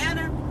in a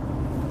manner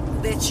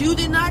that you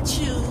did not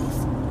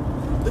choose,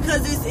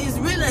 because it's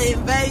really an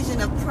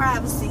invasion of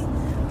privacy.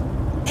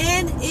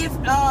 And if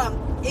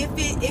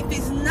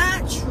it's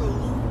not true,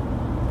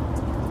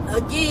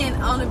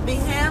 again, on the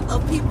behalf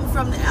of people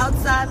from the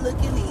outside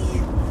looking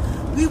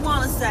in, we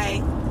want to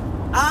say,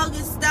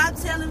 August,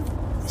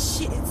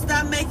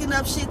 stop making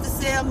up shit to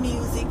sell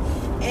music.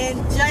 And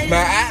Jada,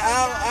 man,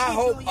 I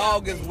hope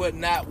August would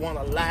not want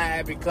to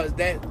lie, because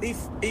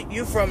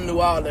you from New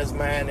Orleans,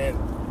 man, and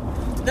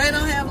they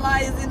don't have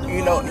liars in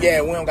New Orleans.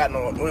 Yeah, we don't got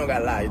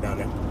lies down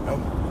there.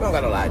 We don't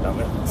got no lies down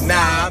there.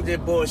 Nah, I'm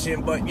just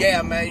bullshitting. But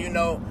yeah, man, you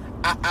know,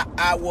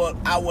 I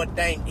would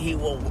think he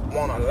would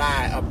want to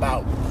lie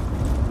about,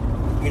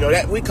 you know,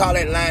 that we call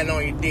that lying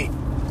on your dick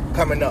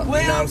coming up.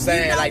 Well, you know what I'm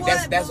saying? You know like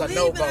what? that's a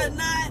no go. Believe it or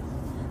not,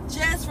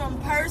 just from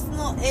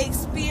personal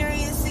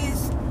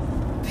experiences,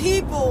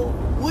 people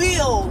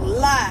will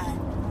lie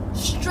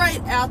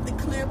straight out the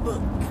clear blue.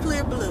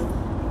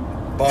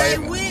 Boy, they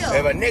will.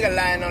 If a nigga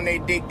lying on their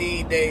dick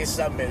these days,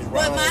 something is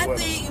wrong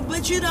with him.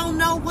 But you don't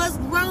know what's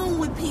wrong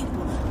with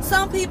people.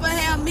 Some people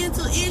have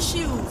mental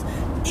issues.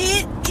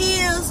 It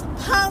is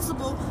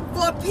possible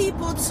for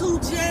people to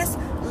just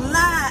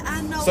lie.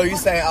 I know. So you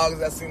saying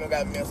August Alsina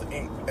got mental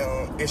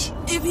issue?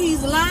 If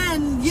he's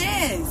lying,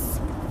 yes.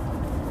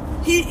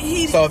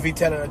 So if he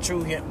telling the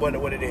truth,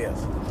 what it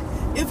is?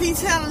 If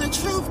he's telling the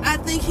truth, I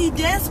think he's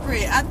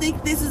desperate. I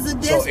think this is a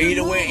desperate So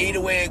either move.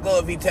 way it go,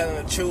 if he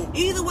telling the truth.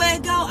 Either way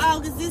it go,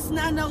 August, this is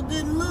not no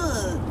good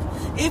look.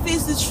 If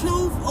it's the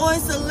truth or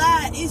it's a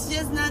lie, it's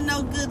just not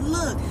no good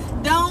look.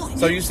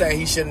 So you saying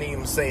he shouldn't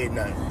even say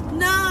nothing?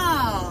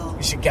 No.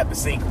 He should kept it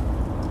secret.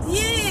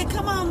 Yeah,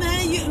 come on,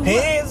 man.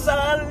 It's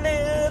a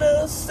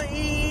little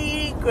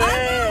secret.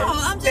 I know,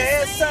 I'm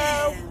just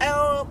saying.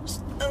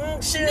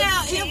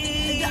 Now,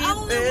 the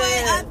only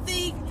way I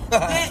think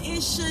that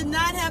it should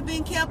not have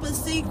been kept a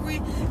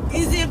secret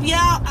is if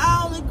y'all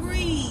all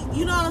agree.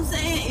 You know what I'm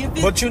saying?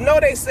 But you know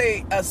they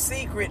say a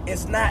secret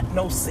is not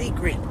no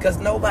secret, because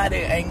nobody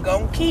ain't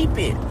gonna keep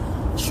it.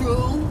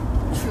 True.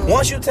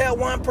 Once you tell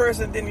one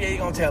person, then you're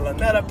gonna tell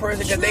another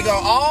person, because they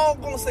all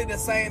gonna say the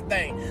same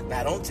thing.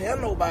 Now don't tell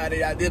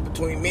nobody I did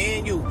between me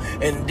and you,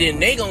 and then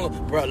they gonna,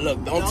 bro,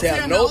 look, don't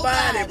tell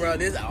nobody, bro.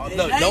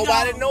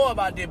 Nobody know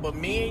about this but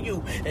me and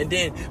you. And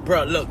then,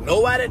 bro, look,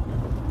 nobody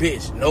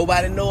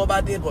know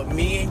about this but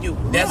me and you.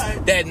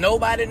 That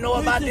nobody know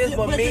about this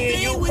but me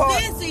and you. But the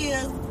thing with this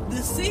is,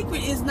 the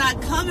secret is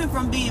not coming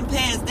from being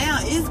passed down.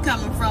 It's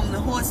coming from the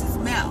horse's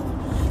mouth.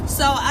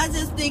 So I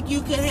just think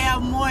you could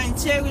have more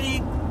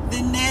integrity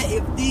than that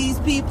if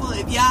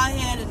y'all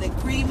had an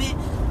agreement,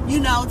 you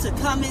know, to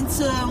come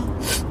into,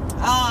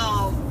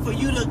 for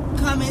you to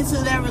come into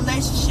that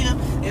relationship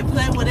and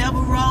play whatever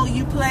role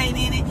you played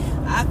in it.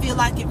 I feel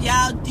like if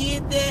y'all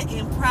did that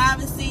in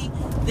privacy,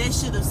 they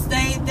should have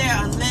stayed there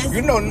unless...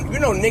 You know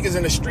niggas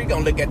in the street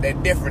gonna look at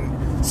that different.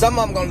 Some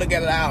of them gonna look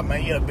at it out,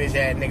 man, you a bitch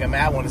ass nigga,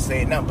 man, I want to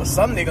say nothing. But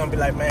some nigga gonna be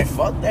like, man,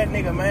 fuck that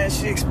nigga, man,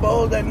 she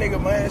exposed that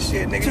nigga, man,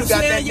 shit, nigga, you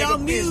got that nigga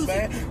bitch,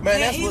 man. Man,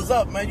 that's what's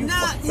up, man.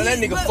 That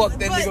nigga fuck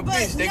that nigga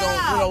bitch. They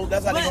gonna, you know,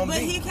 that's how they gonna be.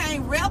 But he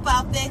can't rap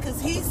off that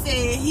because he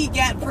said he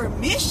got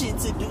permission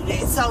to do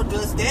that. So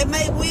does that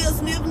make Will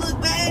Smith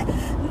look bad?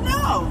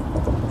 No.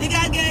 The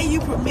guy gave you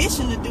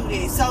permission to do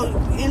that. So,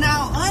 in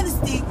all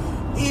honesty,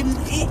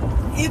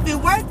 if it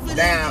worked for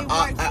them, it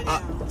worked for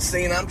them.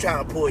 See, I'm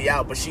trying to pull you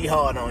out, but she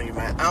hard on you,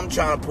 man. I'm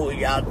trying to pull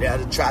you out there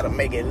to try to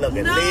make it look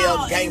a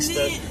little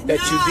gangster you did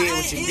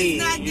what you did,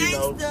 not you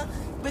know.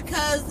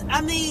 Because,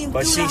 I mean,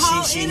 but through the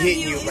whole interview, hit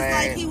you, it's man.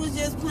 like he was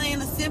just playing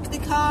a sympathy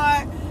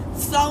card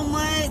so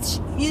much.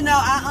 You know,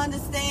 I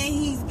understand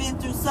he's been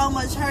through so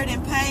much hurt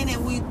and pain,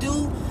 and we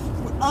do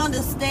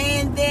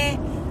understand that.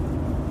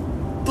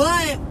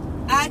 But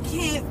I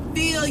can't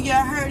feel your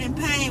hurt and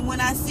pain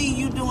when I see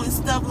you doing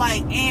stuff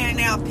like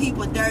airing out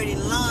people dirty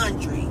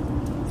laundry.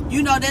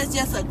 You know, that's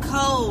just a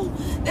code.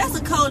 That's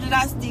a code that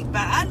I stick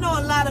by. I know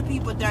a lot of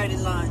people dirty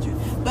laundry,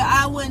 but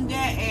I wouldn't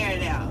dare air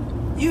it out.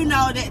 You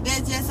know, that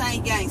just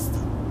ain't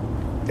gangster.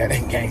 That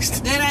ain't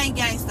gangster. That ain't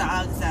gangster,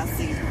 August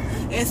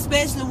Alsina.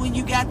 Especially when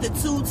you got the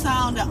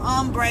two-tone, the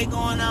ombre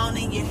going on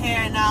in your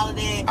hair and all of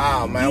that.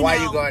 Oh, man, why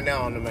you going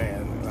down on the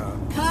man?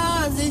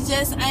 Cause it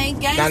just ain't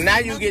gangster. Now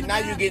you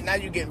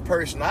getting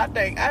personal. I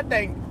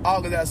think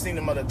August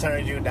Alsina mother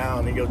turned you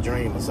down in your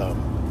dream or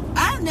something.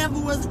 I never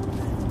was.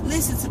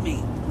 Listen to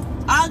me.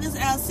 August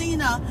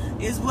Alsina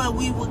is what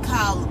we would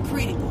call a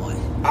pretty boy.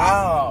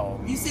 Oh,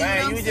 you see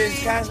man, what I'm you saying?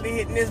 just constantly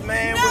hitting this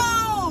man.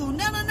 No.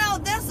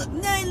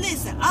 Now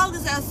listen,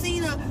 August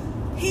Alsina,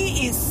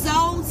 he is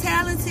so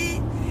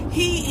talented.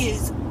 He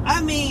is.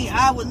 I mean,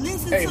 I would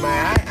listen to him. Hey,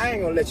 man, I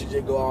ain't gonna let you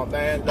just go on,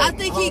 man. I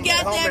think he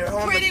got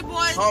that pretty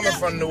boy. Homie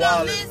from New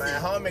Orleans, listen,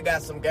 man. Homie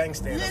got some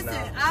gangsta in him now.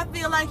 Listen, I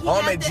feel like he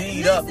Homie got that.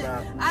 G'd up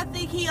now. I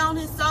think he on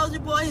his soldier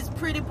boy, his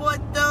pretty boy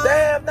thug.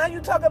 Damn, now you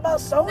talking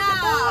about soldier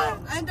No, boy?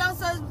 and don't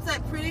say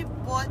pretty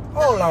boy thug.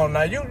 Hold on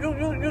now, you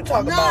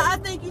talking No, about... I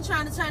think you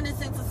trying to turn this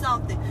into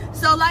something.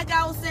 So like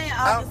I was saying,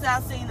 August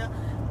Alsina,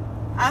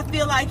 I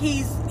feel like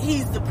he's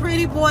the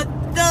pretty boy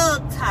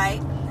thug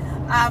type.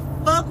 I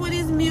fuck with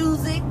his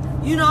music.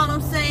 You know what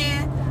I'm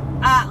saying?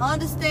 I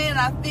understand.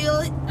 I feel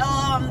it.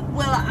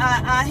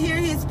 I hear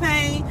his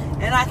pain,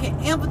 and I can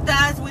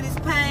empathize with his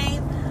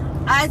pain.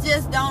 I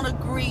just don't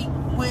agree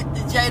with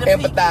the Jada.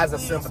 Empathize or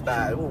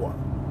sympathize? Who won?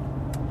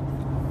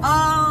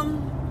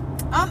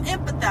 I'm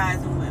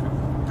empathizing with him.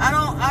 I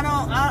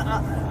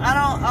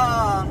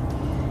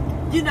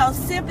don't.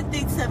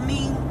 Sympathy to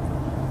me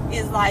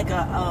is like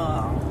a.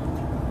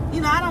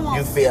 I don't want.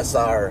 You feel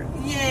sorry.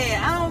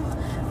 Yeah,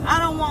 I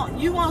don't want.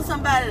 You want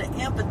somebody to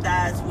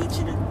empathize with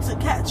you to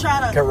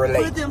try to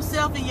relate. Put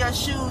themselves in your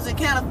shoes and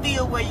kind of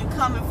feel where you're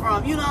coming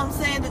from. You know what I'm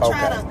saying? To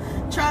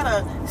try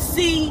to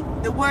see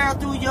the world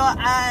through your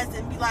eyes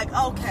and be like,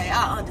 okay,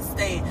 I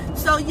understand.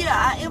 So yeah,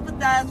 I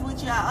empathize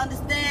with you. I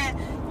understand.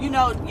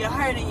 Your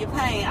hurt and your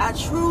pain. I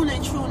truly,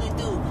 truly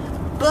do.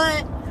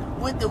 But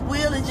with the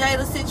Will and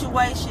Jada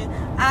situation,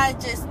 I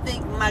just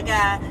think, my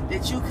guy,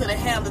 that you could have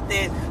handled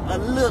that a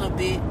little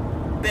bit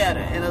better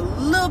and a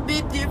little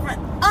bit different,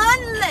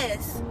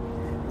 unless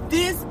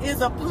this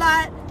is a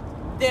plot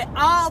that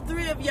all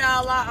three of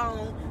y'all are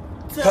on.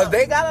 Because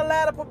they got a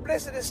lot of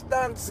publicity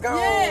stunts going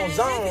on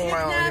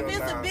around if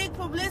here it's now. a big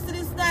publicity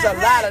stunt, There's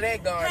a lot of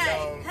that going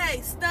on.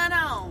 Hey, stunt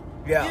on.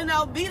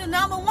 Yeah. Be the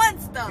number one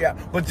stunt. Yeah,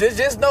 but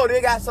just know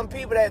they got some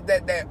people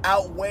that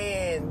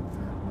outweighing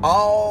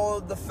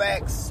all the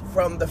facts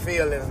from the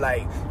feelings,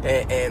 like,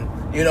 and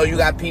you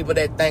got people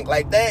that think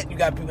like that, you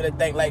got people that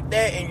think like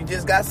that, and you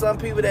just got some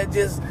people that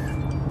just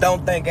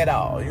don't think at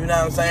all. You know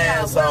what I'm saying?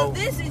 Yeah, well,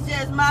 this is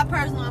just my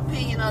personal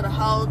opinion of the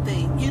whole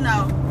thing.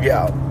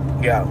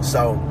 Yeah.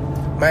 So,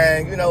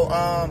 man,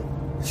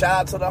 shout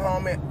out to the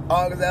homie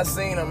August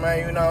Alsina,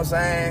 man. You know what I'm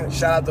saying?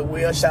 Shout out to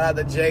Will. Shout out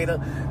to Jada.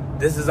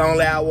 This is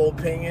only our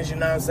opinions, you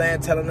know what I'm saying?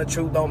 Telling the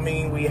truth don't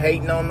mean we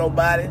hating on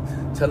nobody.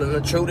 Telling the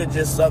truth is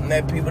just something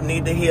that people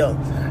need to hear.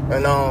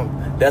 And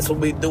that's what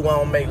we do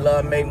on Make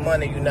Love, Make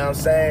Money, you know what I'm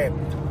saying?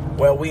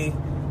 Where we,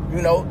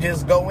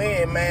 just go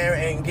in, man,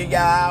 and give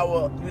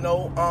y'all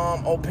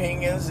our,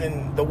 opinions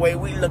and the way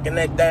we looking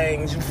at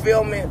things. You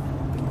feel me?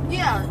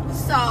 Yeah,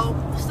 so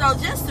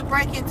just to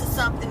break into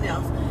something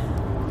else.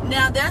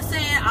 Now, they're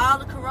saying all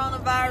the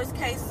coronavirus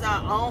cases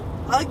are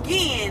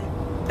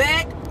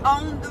back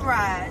on the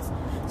rise.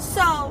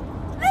 So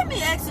let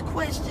me ask a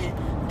question.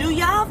 Do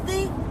y'all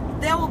think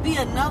there will be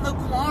another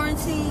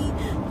quarantine?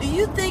 Do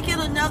you think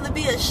it'll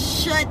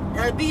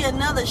be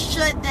another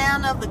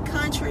shutdown of the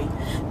country?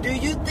 Do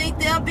you think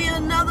there'll be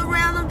another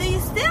round of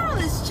these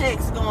stimulus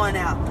checks going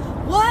out?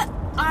 What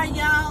are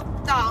y'all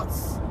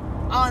thoughts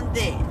on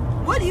that?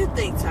 What do you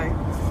think, Turk?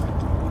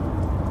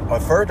 Well,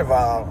 first of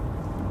all,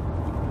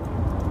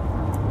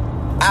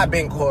 I've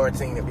been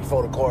quarantined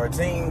before the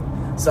quarantine,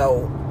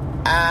 so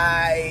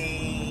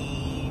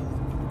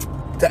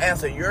to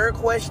answer your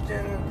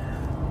question,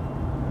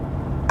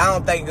 I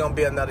don't think it's going to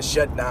be another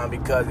shutdown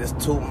because there's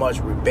too much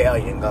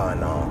rebellion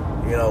going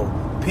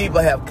on.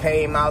 People have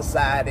came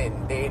outside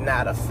and they're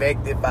not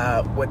affected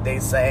by what they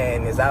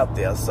saying is out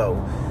there. So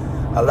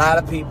a lot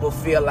of people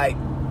feel like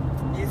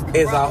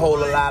it's a whole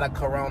lot of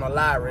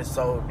coronavirus.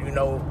 So,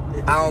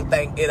 I don't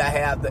think it'll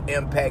have the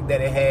impact that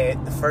it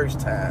had the first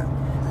time.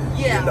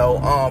 Yeah.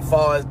 As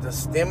far as the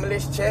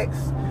stimulus checks,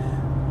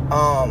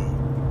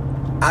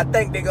 I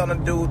think they're gonna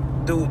do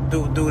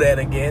that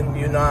again.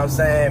 You know what I'm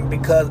saying?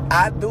 Because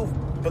I do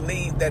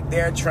believe that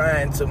they're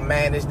trying to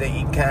manage the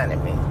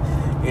economy.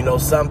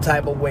 Some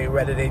type of way.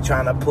 Whether they're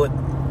trying to put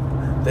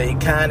the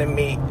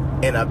economy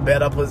in a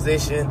better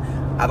position.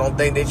 I don't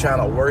think they're trying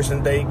to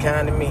worsen the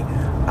economy.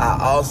 I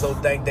also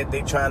think that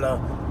they're trying to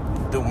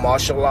do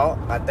martial law.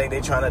 I think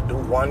they're trying to do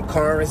one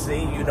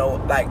currency.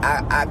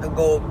 I could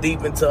go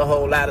deep into a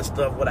whole lot of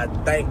stuff what I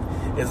think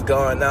is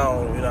going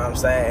on. You know what I'm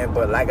saying?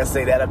 But like I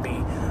say, that'll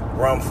be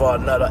room for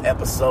another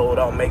episode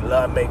on Make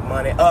Love, Make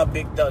Money.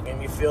 Big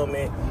Thuggin', you feel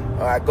me?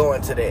 All right, go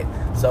into that.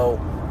 So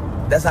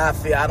that's how I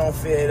feel. I don't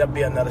feel it'll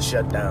be another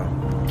shutdown.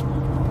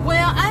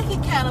 Well, I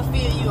can kind of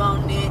feel you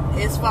on that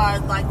as far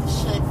as like the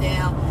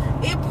shutdown.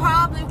 It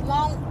probably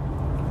won't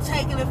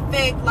take an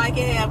effect like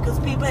it have because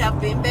people have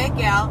been back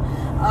out.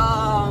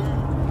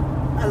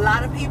 A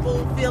lot of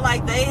people feel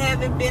like they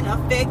haven't been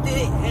affected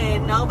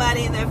and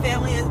nobody in their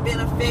family has been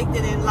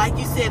affected. And like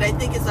you said, they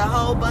think it's a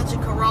whole bunch of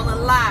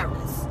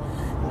coronavirus,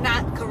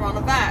 not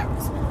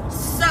coronavirus.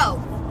 So,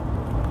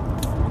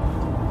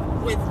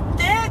 with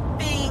that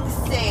being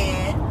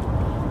said,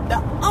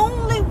 the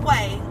only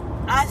way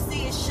I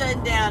see it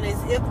shutting down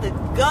is if the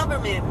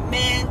government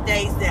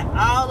mandates that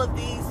all of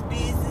these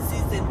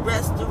businesses and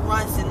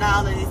restaurants and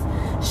all of this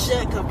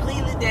shut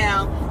completely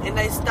down, and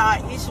they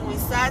start issuing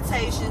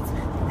citations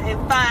and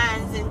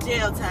fines and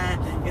jail time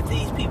if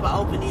these people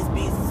open these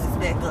businesses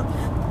back up.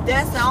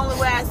 That's the only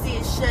way I see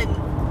it shutting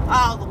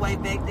all the way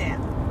back down.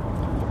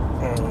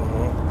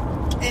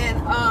 Mm-hmm.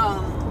 And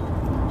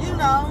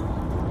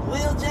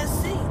we'll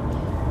just see.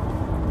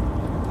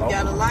 We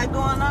got a lot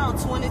going on.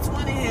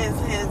 2020 has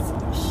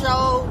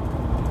showed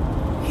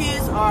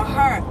his or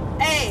her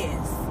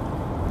ass.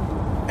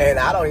 And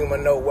I don't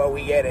even know where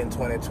we at in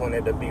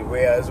 2020, to be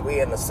real. Is we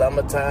in the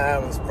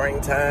summertime,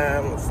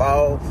 springtime,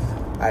 fall?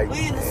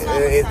 We in the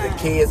summertime. Is the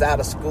kids out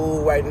of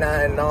school right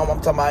now and normal?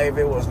 I'm talking about if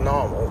it was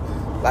normal.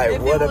 Like,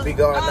 what would be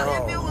going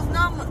on? If it was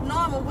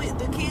normal,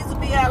 the kids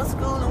would be out of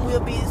school and we'll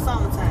be in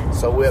summertime.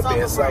 So we'll be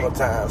in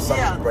summertime,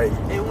 summer break.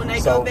 And when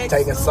they go back to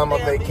taking school, summer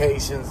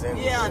vacations.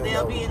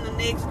 They'll be in the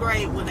next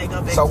grade when they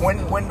go back so to when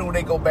school. when do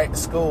they go back to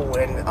school?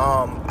 And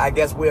I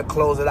guess we'll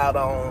close it out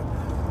on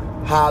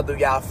how do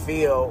y'all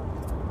feel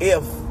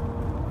if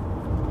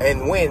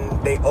and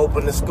when they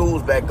open the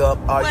schools back up.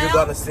 Are you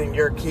going to send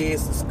your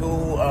kids to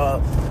school?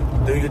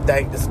 Do you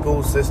think the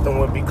school system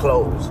will be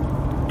closed?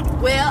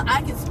 Well,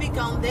 I can speak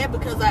on that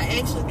because I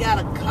actually got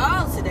a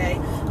call today,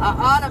 an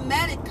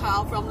automatic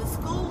call from the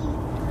school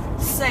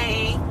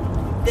saying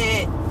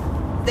that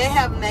they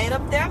have made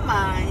up their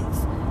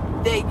minds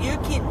that you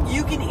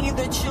can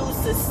either choose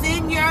to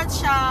send your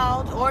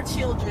child or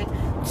children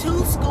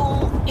to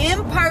school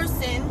in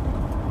person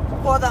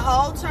for the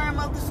whole term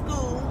of the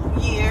school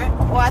year,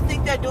 or I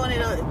think they're doing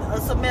it a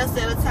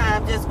semester at a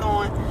time, just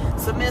going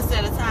semester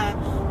at a time,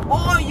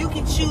 or you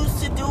can choose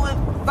to do it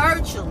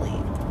virtually.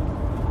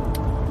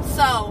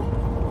 So,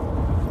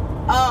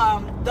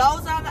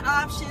 those are the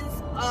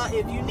options.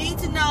 If you need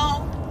to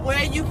know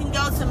where you can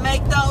go to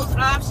make those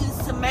options,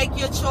 to make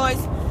your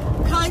choice,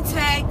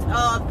 contact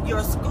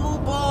your school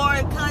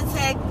board,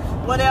 contact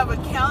whatever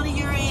county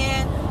you're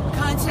in,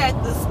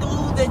 contact the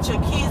school that your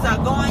kids are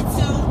going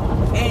to,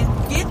 and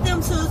get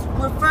them to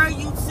refer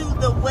you to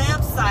the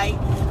website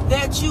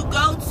that you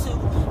go to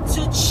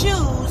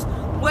choose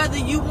whether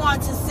you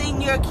want to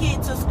send your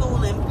kid to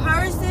school in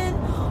person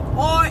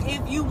or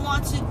if you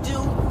want to do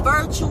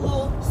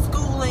virtual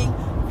schooling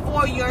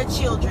for your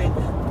children.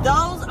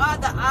 Those are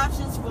the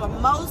options for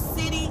most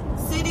cities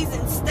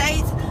and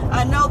states.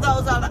 I know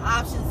those are the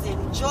options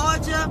in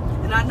Georgia,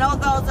 and I know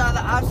those are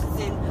the options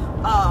in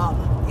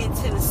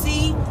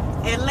Tennessee,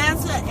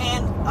 Atlanta,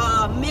 and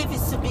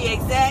Memphis to be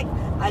exact.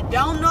 I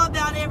don't know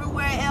about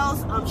everywhere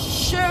else. I'm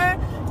sure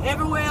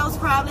everywhere else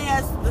probably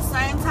has the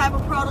same type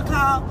of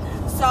protocol.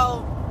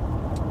 So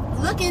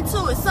look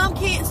into it. Some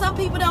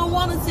people don't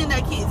want to send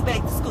their kids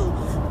back to school.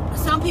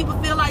 Some people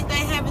feel like they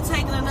haven't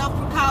taken enough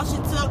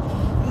precaution to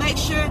make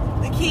sure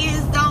the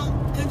kids don't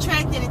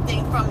contract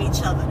anything from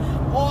each other,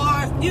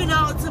 or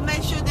to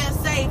make sure they're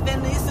safe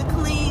and it's a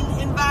clean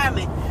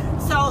environment.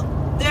 So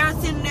they're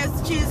sending their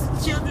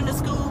children to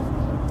school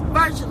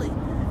virtually.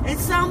 And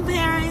some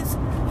parents,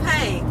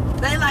 hey,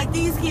 they like,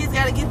 these kids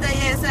got to get their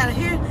ass out of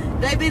here.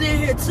 They've been in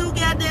here too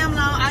goddamn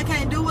long. I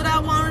can't do what I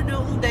want to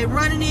do. They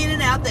running in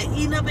and out. They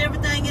eating up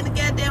everything in the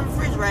goddamn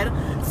refrigerator.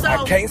 So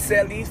I can't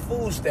sell these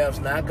food stamps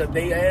now because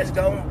they ass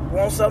gonna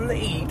want something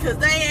to eat. Because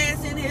they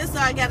ass in here, so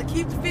I got to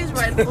keep the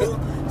refrigerator full.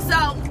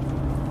 So,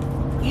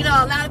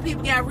 a lot of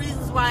people got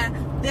reasons why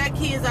their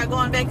kids are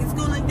going back to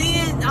school. And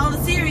then, on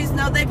a serious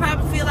note, they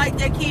probably feel like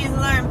their kids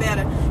learn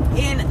better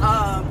in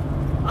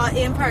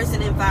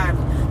in-person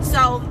environment.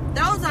 So,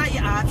 those are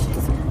your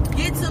options.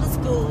 Get to the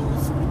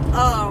schools.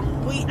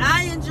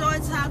 I enjoy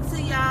talking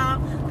to y'all.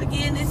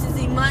 Again, this is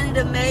Imani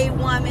the Made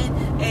Woman,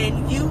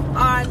 and you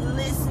are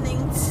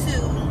listening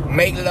to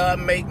Make Love,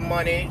 Make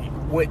Money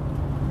with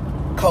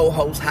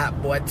co-host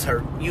Hot Boy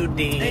Turk. You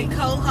dig? And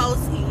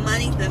co-host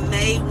Imani the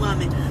Made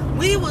Woman.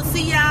 We will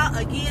see y'all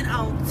again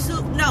on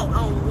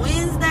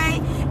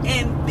Wednesday,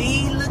 and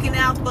be looking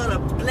out for the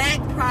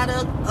Black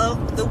Product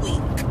of the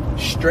Week.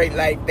 Straight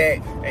like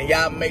that. And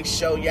y'all make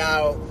sure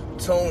y'all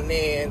tune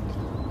in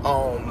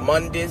on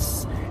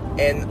Mondays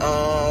and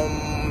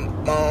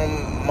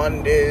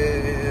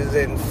Mondays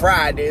and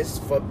Fridays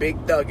for Big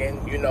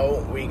Thuggin'.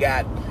 We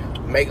got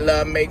Make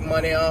Love, Make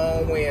Money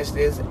on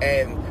Wednesdays,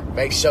 and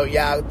make sure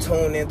y'all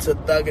tune into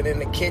Thuggin' in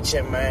the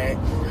Kitchen, man,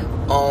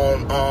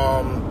 on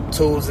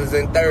Tuesdays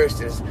and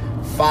Thursdays.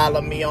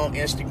 Follow me on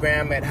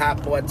Instagram at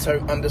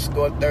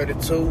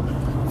HotBoyTurk_32.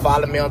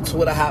 Follow me on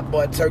Twitter,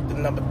 HotBoyTurk, the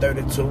number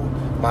 32.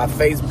 My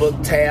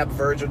Facebook tab,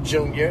 Virgil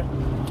Jr.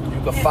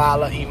 You can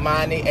follow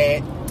Imani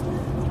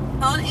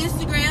on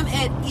Instagram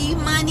at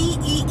Imani,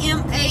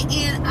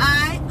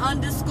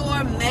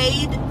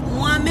 EMANI_made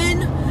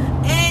woman.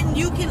 And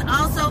you can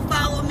also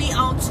follow me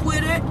on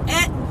Twitter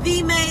at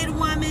The Made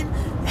Woman.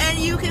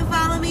 you can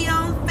follow me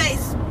on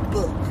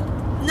Facebook.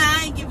 Nah,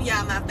 I ain't giving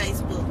y'all my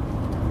Facebook.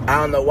 I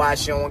don't know why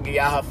she don't want to give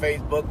y'all her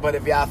Facebook, but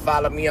if y'all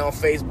follow me on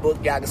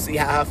Facebook, y'all can see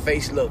how her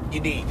face look. You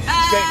dig?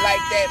 Straight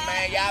like that,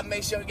 man. Y'all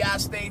make sure y'all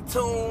stay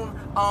tuned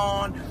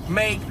on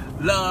Make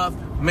Love,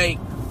 Make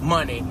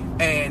Money,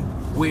 and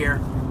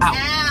we're out.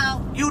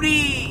 Ow. You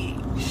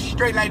dig?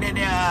 Straight like that.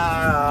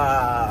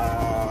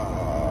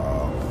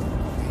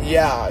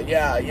 Yeah.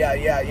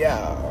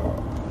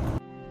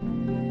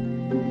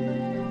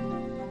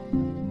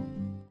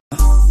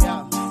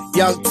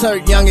 Young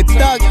Turk, young and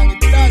thug,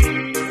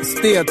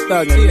 still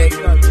thuggin',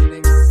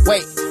 nigga.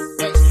 Wait,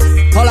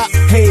 hold up.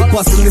 Hey,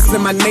 bustin', this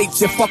in my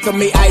nature. Fuck with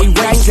me, I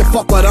erase you.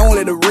 Fuck with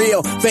only the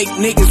real. Fake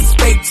niggas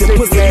fake you.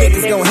 Pussy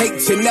niggas gon'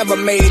 hate you. Never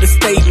made a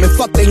statement.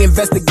 Fuck the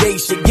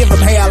investigation. Give them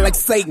hell like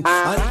Satan.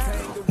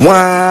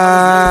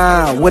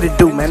 Wow, what it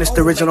do, man? It's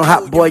the original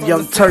hot boy,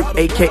 Young Turk,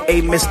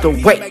 aka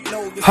Mr. Wait.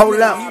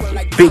 Hold up,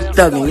 Big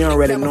Thuggin', you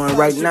already know it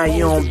right now.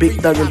 You on Big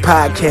Thuggin'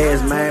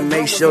 Podcast, man.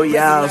 Make sure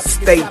y'all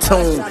stay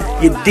tuned.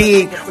 You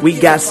dig? We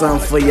got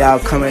something for y'all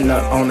coming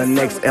up on the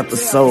next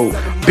episode.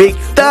 Big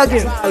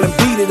Thuggin'. I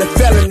beat it, a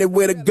felony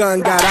with a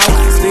gun got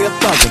out. Still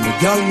thuggin', the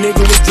young nigga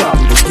was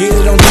dropping. The get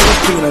it on the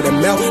Filipino, the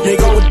melt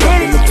nigga was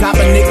ducking. The chopper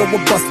nigga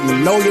was bustin'. You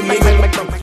know your nigga.